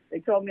 They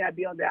told me I'd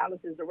be on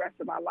dialysis the rest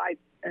of my life,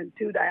 and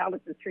 2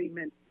 dialysis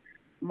treatments,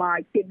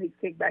 my kidneys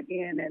kicked back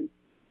in, and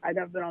I've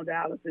never been on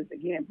dialysis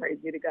again, praise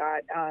be to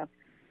God.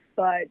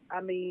 But, I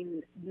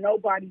mean,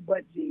 nobody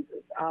but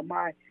Jesus.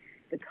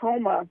 The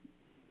coma,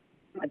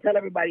 I tell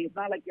everybody, it's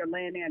not like you're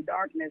laying there in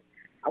darkness.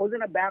 I was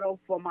in a battle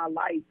for my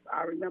life.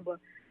 I remember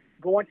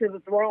going to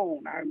the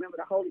throne. I remember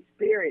the Holy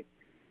Spirit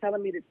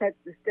telling me to touch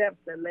the steps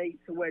that led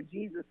to where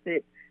Jesus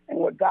sits and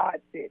where God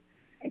sits,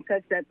 and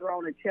touch that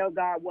throne and tell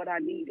God what I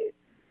needed.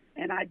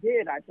 And I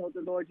did. I told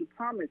the Lord, you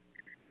promised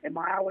in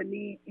my hour of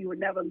need, you would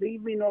never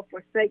leave me nor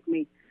forsake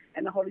me.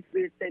 And the Holy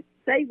Spirit said,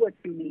 say what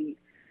you need.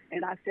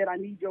 And I said, I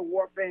need your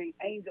warfaring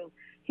angels.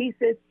 He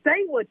said,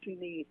 say what you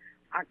need.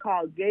 I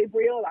called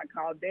Gabriel. I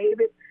called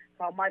David.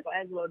 Called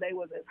Michelangelo. They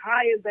was as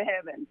high as the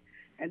heavens.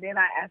 And then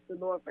I asked the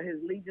Lord for his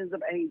legions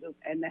of angels,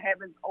 and the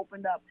heavens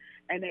opened up,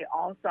 and they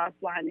all started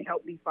flying to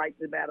help me fight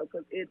the battle,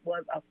 because it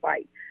was a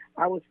fight.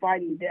 I was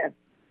fighting death,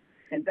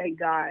 and thank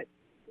God,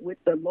 with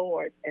the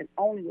Lord, and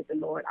only with the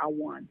Lord, I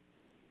won.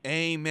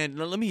 Amen.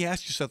 Now, let me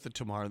ask you something,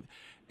 Tamar,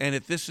 and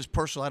if this is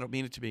personal, I don't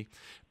mean it to be.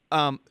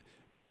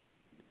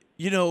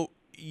 You know,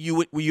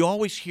 we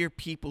always hear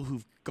people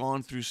who've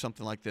gone through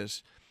something like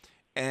this,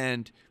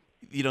 and,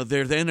 you know,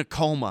 they're in a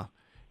coma.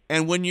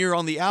 And when you're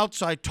on the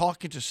outside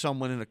talking to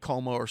someone in a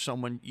coma, or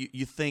someone,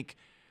 you think,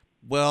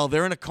 well,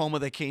 they're in a coma,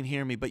 they can't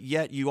hear me. But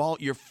yet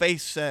your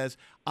face says,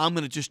 I'm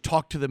going to just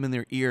talk to them in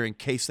their ear in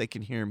case they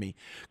can hear me.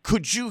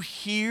 Could you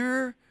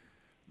hear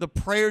the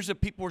prayers that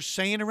people were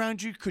saying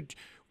around you?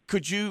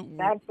 Could you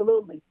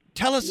Absolutely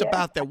tell us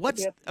about that?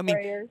 What's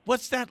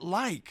that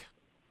like?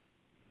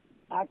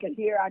 I could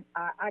hear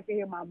I could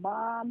hear my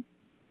mom.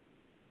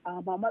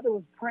 My mother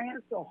was praying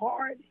so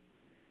hard.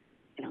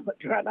 I'm gonna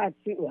try not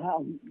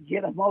to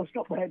get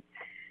emotional, but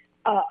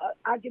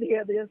I could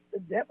hear the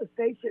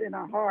devastation in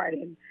her heart.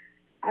 And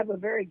I have a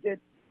very good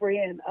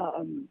friend,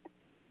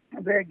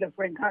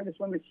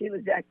 Congresswoman Sheila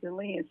Jackson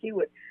Lee, and she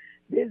would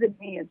visit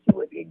me, and she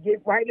would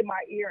get right in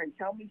my ear and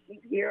tell me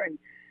she's here and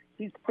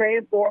she's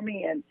praying for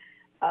me, and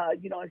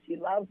and she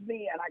loves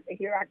me. And I can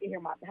hear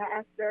my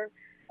pastor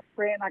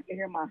praying. I can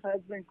hear my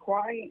husband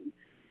crying.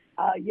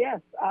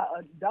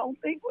 Don't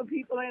think when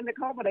people are in the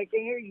coma they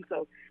can hear you.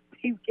 So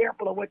be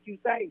careful of what you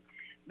say,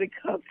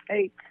 because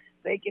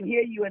they can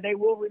hear you and they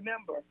will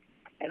remember.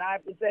 And I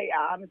have to say,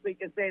 I honestly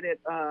can say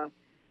that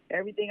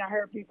everything I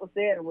heard people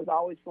say, it was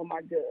always for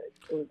my good.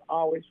 It was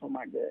always for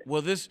my good.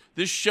 Well, this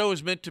show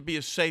is meant to be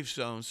a safe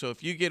zone. So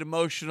if you get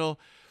emotional,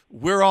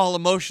 we're all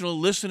emotional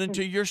listening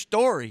to your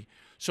story.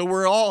 So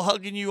we're all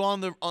hugging you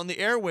on the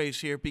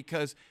airwaves here,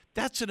 because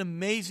that's an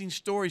amazing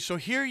story. So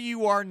here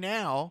you are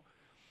now.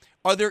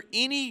 Are there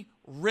any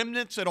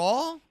remnants at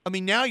all? I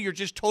mean, now you're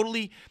just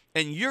totally,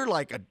 and you're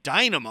like a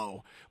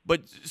dynamo.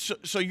 But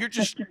so you're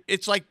just,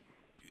 it's like,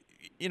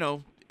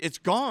 it's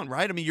gone,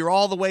 right? I mean, you're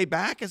all the way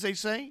back, as they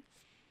say.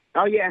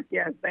 Oh yes.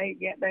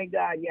 Thank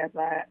God. Yes,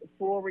 I had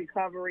full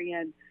recovery,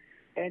 and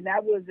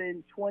that was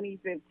in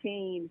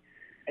 2015.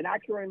 And I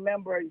can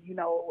remember,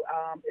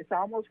 it's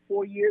almost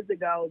 4 years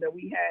ago that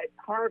we had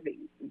Harvey.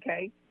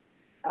 Okay,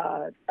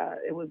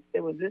 it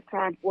was this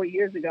time 4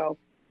 years ago,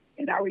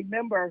 and I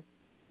remember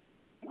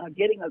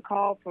getting a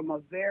call from a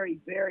very,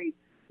 very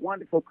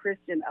wonderful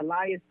Christian,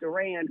 Elias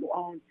Duran, who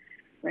owns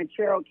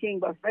Ranchero King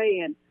Buffet.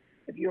 And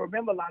if you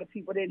remember, a lot of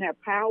people didn't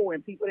have power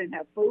and people didn't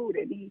have food.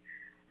 And he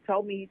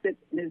told me, he said,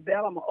 Ms.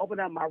 Bell, I'm going to open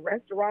up my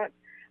restaurant.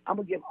 I'm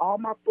going to give all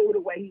my food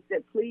away. He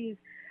said, please,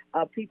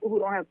 people who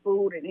don't have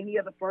food, and any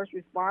other first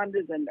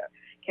responders and the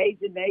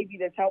Cajun Navy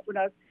that's helping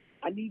us,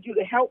 I need you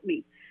to help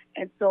me.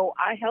 And so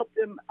I helped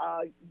him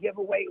give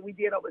away. We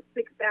did over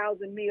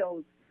 6,000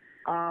 meals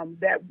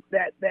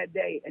that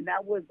day, and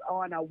that was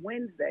on a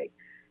Wednesday.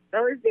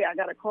 Thursday, I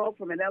got a call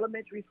from an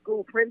elementary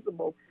school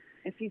principal,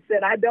 and she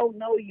said, I don't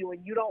know you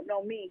and you don't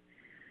know me.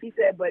 She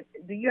said, but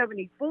do you have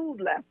any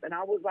food left? And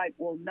I was like,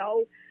 well,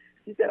 no.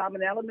 She said, I'm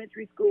an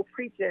elementary school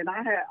preacher, and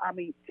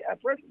a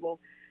principal,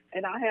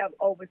 and I have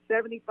over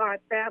 75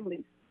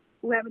 families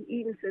who haven't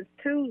eaten since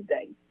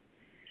Tuesday.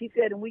 She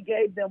said, and we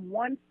gave them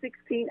one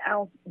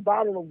 16-ounce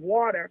bottle of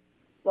water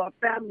for a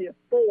family of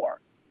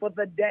 4 for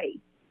the day.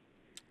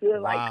 She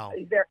was like,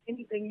 is there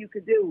anything you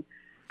could do?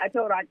 I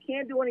told her, I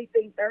can't do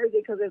anything Thursday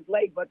because it's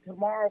late, but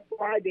tomorrow,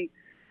 Friday,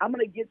 I'm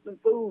going to get some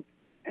food.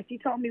 And she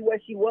told me where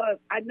she was.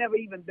 I'd never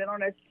even been on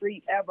that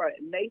street ever.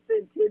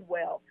 Nathan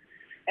Tidwell.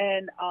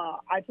 And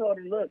I told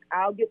her, look,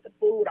 I'll get the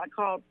food. I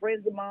called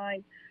friends of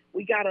mine.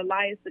 We got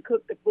Elias to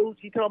cook the food.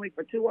 She told me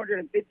for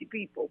 250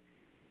 people.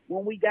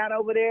 When we got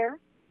over there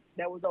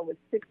was over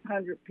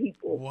 600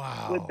 people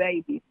with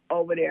babies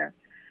over there.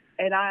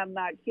 And I am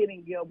not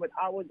kidding, Gilbert.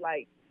 I was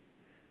like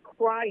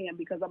crying,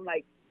 because I'm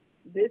like,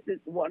 this is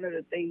one of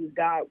the things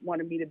God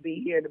wanted me to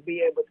be here to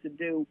be able to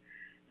do.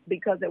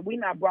 Because if we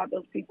not brought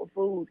those people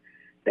food,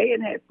 they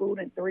hadn't had food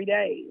in 3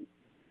 days.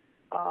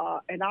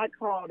 And I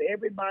called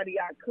everybody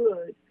I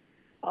could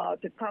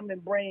to come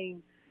and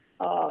bring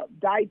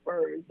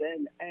diapers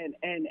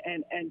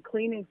and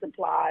cleaning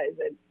supplies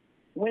and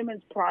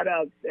women's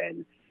products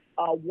and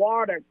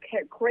water,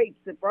 crates.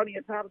 And Bernie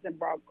Thompson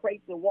brought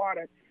crates of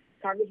water.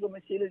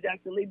 Congresswoman Sheila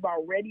Jackson Lee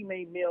brought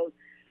ready-made meals.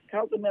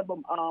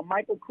 Councilmember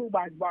Michael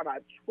Kubash brought a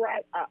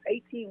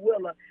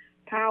 18-wheeler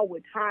powered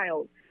with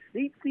tiles.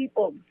 These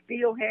people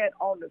still had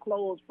on the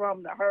clothes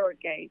from the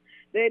hurricane.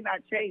 They had not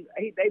changed.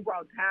 They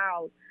brought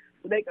towels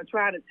so they could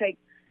try to take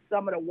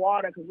some of the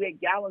water, because we had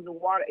gallons of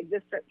water, and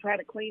just try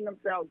to clean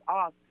themselves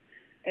off.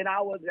 And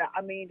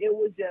it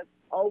was just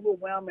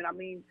overwhelming. I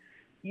mean,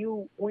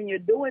 when you're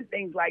doing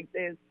things like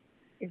this,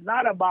 it's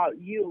not about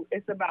you.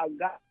 It's about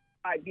God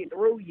getting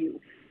through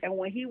you. And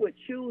when he would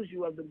choose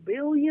you of the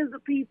billions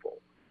of people,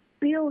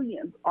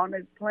 billions on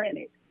this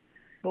planet,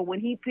 but when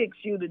he picks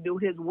you to do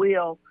his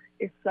will,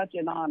 it's such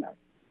an honor.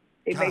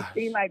 It may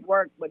seem like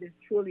work, but it's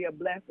truly a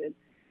blessing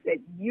that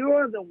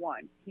you're the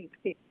one he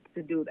picked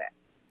to do that.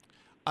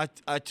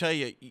 I tell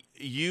you,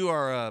 you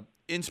are an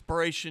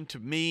inspiration to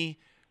me,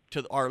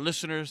 to our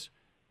listeners,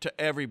 to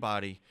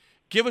everybody.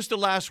 Give us the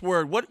last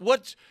word.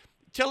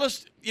 Tell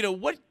us,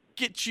 what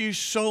gets you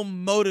so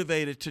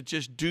motivated to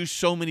just do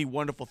so many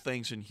wonderful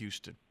things in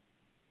Houston?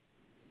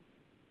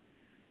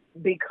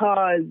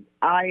 Because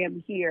I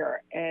am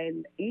here,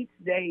 and each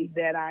day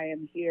that I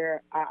am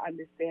here, I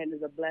understand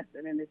is a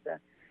blessing, and it's a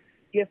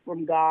gift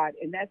from God,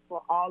 and that's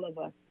for all of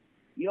us.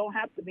 You don't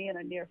have to be in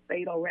a near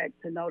fatal wreck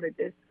to know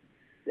that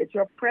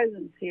your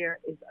presence here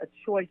is a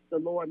choice the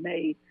Lord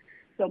made.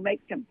 So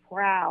make him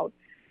proud.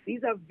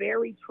 These are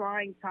very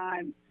trying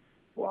times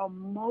for a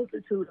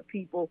multitude of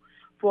people,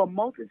 for a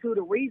multitude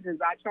of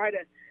reasons. I try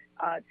to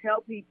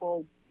tell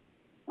people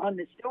on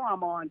the show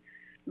I'm on,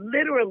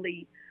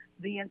 literally,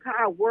 the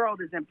entire world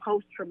is in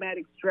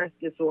post-traumatic stress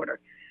disorder,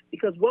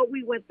 because what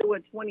we went through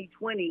in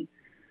 2020,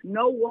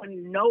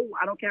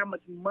 I don't care how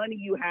much money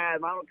you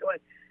have, I don't care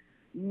what,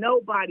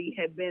 nobody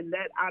had been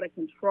that out of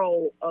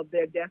control of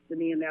their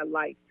destiny in their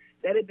life.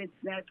 That had been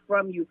snatched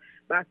from you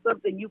by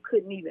something you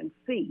couldn't even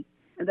see,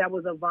 and that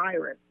was a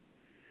virus.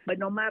 But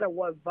no matter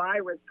what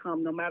virus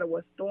comes, no matter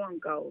what storm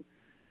goes,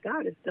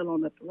 God is still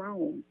on the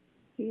throne.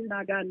 He's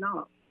not gotten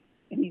off,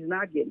 and he's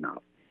not getting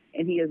off,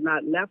 and he has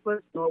not left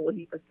us, nor will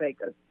he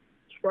forsake us.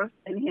 Trust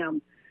in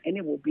him, and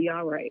it will be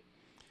all right.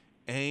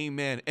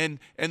 Amen. And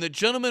the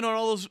gentleman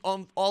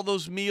on all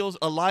those meals,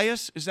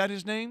 Elias, is that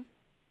his name?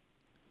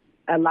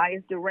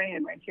 Elias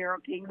Duran, Ranchero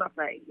King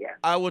Buffet, yeah.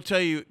 I will tell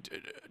you,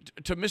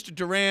 to Mr.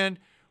 Duran,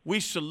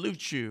 we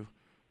salute you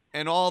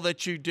and all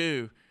that you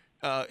do.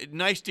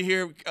 Nice to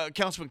hear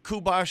Councilman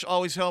Kubash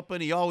always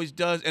helping. He always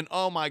does. And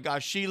oh my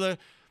gosh, Sheila,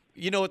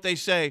 you know what they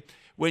say?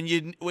 When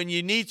you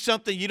need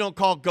something, you don't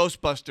call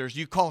Ghostbusters,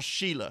 you call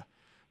Sheila.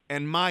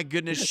 And my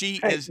goodness,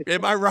 she is,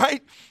 am I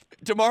right,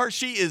 Tamar?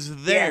 She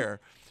is there.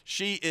 Yes.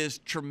 She is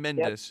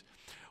tremendous. Yep.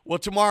 Well,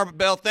 Tamar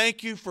Bell,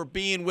 thank you for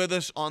being with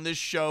us on this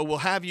show. We'll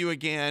have you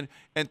again.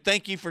 And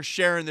thank you for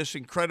sharing this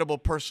incredible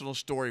personal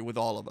story with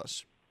all of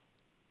us.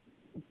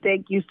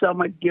 Thank you so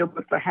much,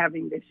 Gilbert, for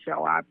having this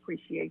show. I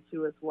appreciate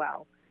you as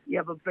well. You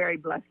have a very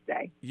blessed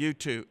day. You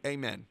too.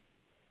 Amen.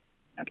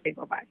 Okay,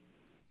 bye-bye.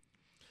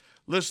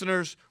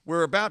 Listeners,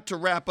 we're about to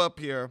wrap up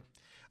here.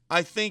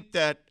 I think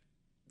that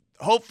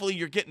hopefully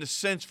you're getting a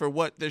sense for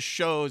what this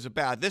show is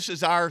about. This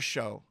is our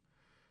show.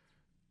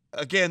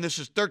 Again, this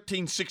is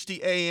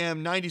 1360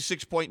 AM,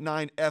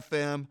 96.9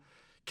 FM,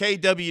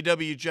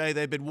 KWWJ.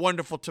 They've been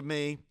wonderful to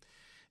me.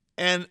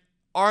 And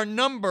our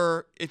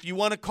number, if you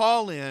want to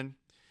call in,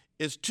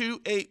 is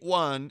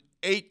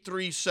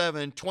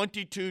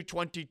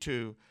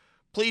 281-837-2222.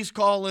 Please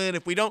call in.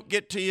 If we don't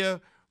get to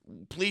you,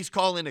 please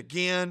call in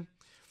again.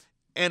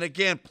 And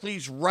again,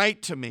 please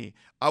write to me.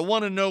 I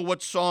want to know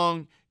what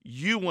song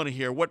you want to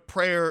hear, what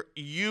prayer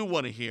you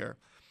want to hear.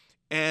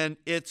 And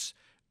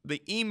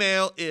the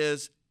email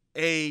is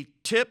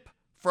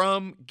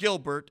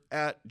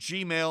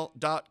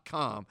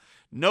atipfromgilbert@gmail.com.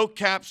 No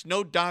caps,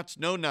 no dots,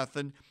 no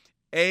nothing.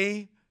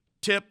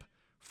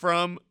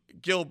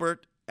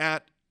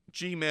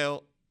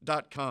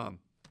 atipfromgilbert@gmail.com.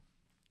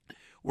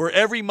 We're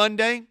every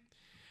Monday,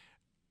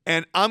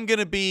 and I'm going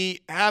to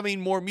be having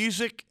more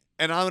music,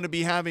 and I'm going to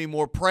be having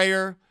more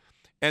prayer.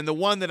 And the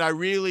one that I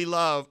really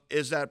love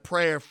is that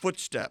prayer,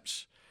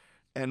 Footsteps.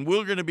 And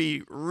we're going to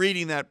be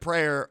reading that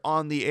prayer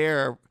on the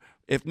air,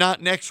 if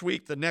not next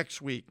week, the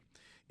next week.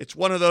 It's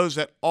one of those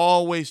that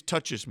always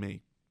touches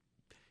me.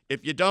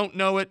 If you don't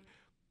know it,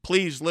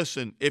 please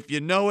listen. If you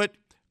know it,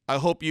 I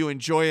hope you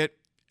enjoy it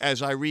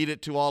as I read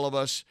it to all of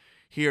us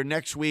here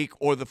next week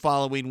or the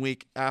following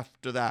week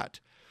after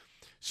that.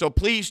 So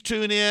please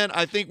tune in.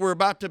 I think we're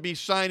about to be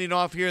signing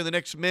off here in the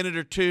next minute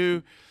or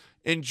two.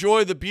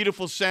 Enjoy the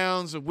beautiful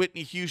sounds of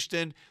Whitney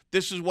Houston.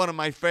 This is one of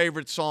my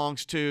favorite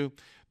songs, too,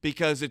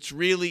 because it's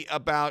really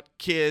about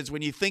kids.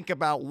 When you think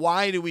about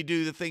why do we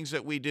do the things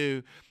that we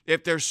do,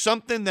 if there's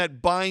something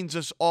that binds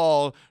us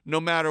all, no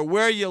matter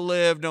where you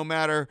live, no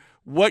matter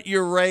what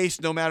your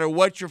race, no matter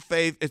what your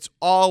faith, it's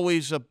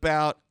always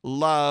about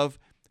love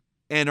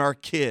and our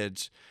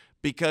kids.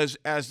 Because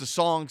as the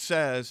song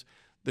says,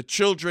 The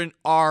children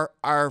are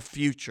our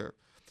future.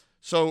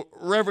 So,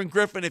 Reverend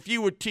Griffin, if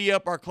you would tee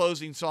up our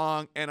closing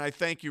song, and I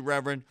thank you,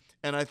 Reverend,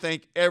 and I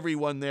thank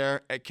everyone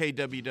there at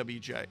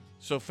KWWJ.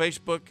 So,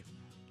 Facebook,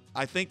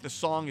 I think the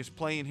song is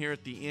playing here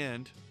at the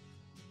end.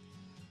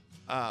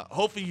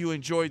 Hopefully you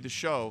enjoyed the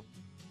show.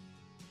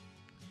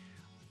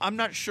 I'm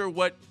not sure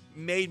what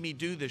made me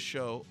do this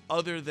show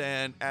other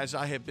than as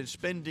I have been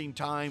spending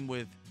time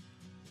with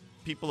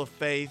people of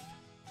faith.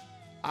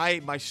 I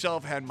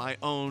myself had my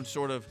own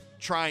sort of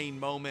trying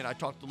moment. I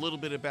talked a little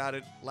bit about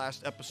it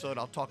last episode.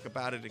 I'll talk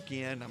about it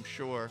again, I'm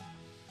sure.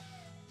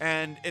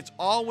 And it's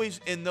always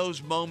in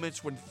those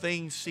moments when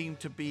things seem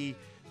to be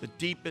the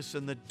deepest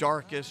and the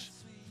darkest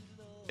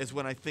is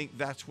when I think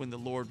that's when the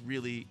Lord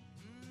really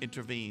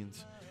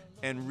intervenes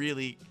and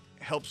really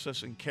helps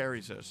us and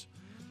carries us.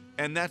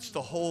 And that's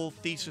the whole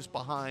thesis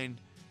behind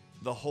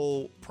the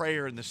whole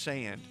prayer in the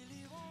sand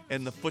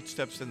and the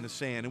footsteps in the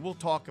sand. And we'll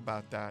talk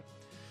about that.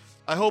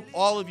 I hope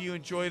all of you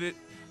enjoyed it.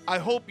 I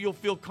hope you'll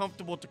feel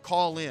comfortable to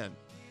call in.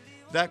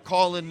 That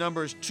call-in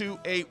number is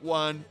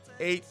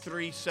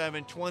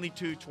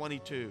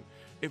 281-837-2222.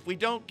 If we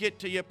don't get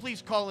to you,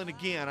 please call in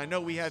again. I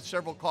know we had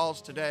several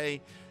calls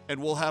today, and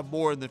we'll have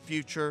more in the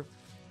future.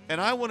 And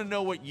I want to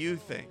know what you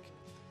think.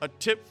 A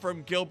tip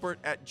from Gilbert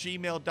at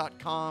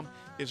gmail.com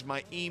is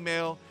my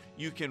email.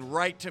 You can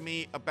write to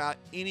me about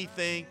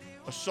anything,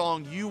 a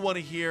song you want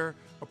to hear,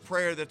 a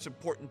prayer that's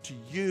important to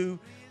you,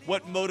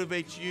 what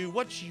motivates you,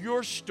 what's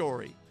your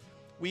story.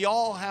 We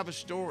all have a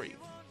story.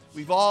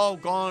 We've all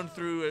gone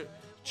through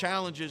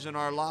challenges in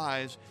our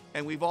lives,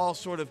 and we've all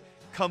sort of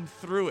come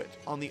through it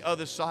on the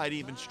other side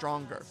even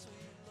stronger.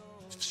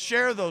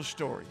 Share those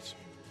stories,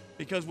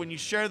 because when you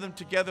share them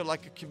together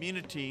like a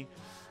community,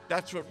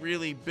 that's what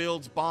really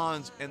builds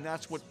bonds, and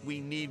that's what we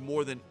need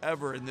more than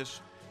ever in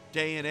this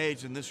day and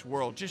age, in this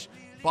world. Just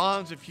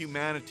bonds of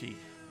humanity.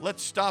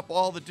 Let's stop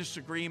all the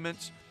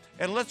disagreements,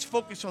 and let's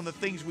focus on the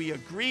things we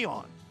agree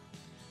on,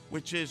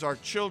 which is our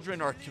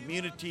children, our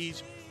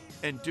communities,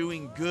 and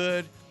doing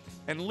good,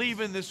 and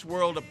leaving this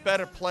world a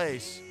better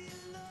place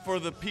for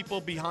the people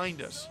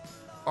behind us,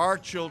 our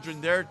children,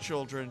 their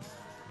children,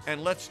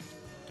 and let's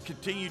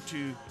continue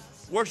to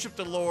worship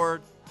the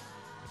Lord.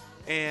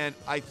 And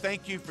I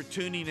thank you for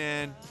tuning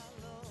in,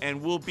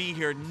 and we'll be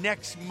here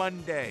next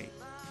Monday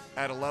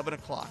at 11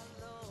 o'clock.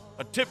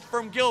 A tip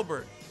from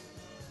Gilbert.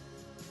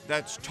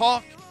 That's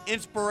talk,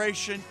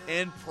 inspiration,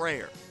 and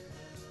prayer.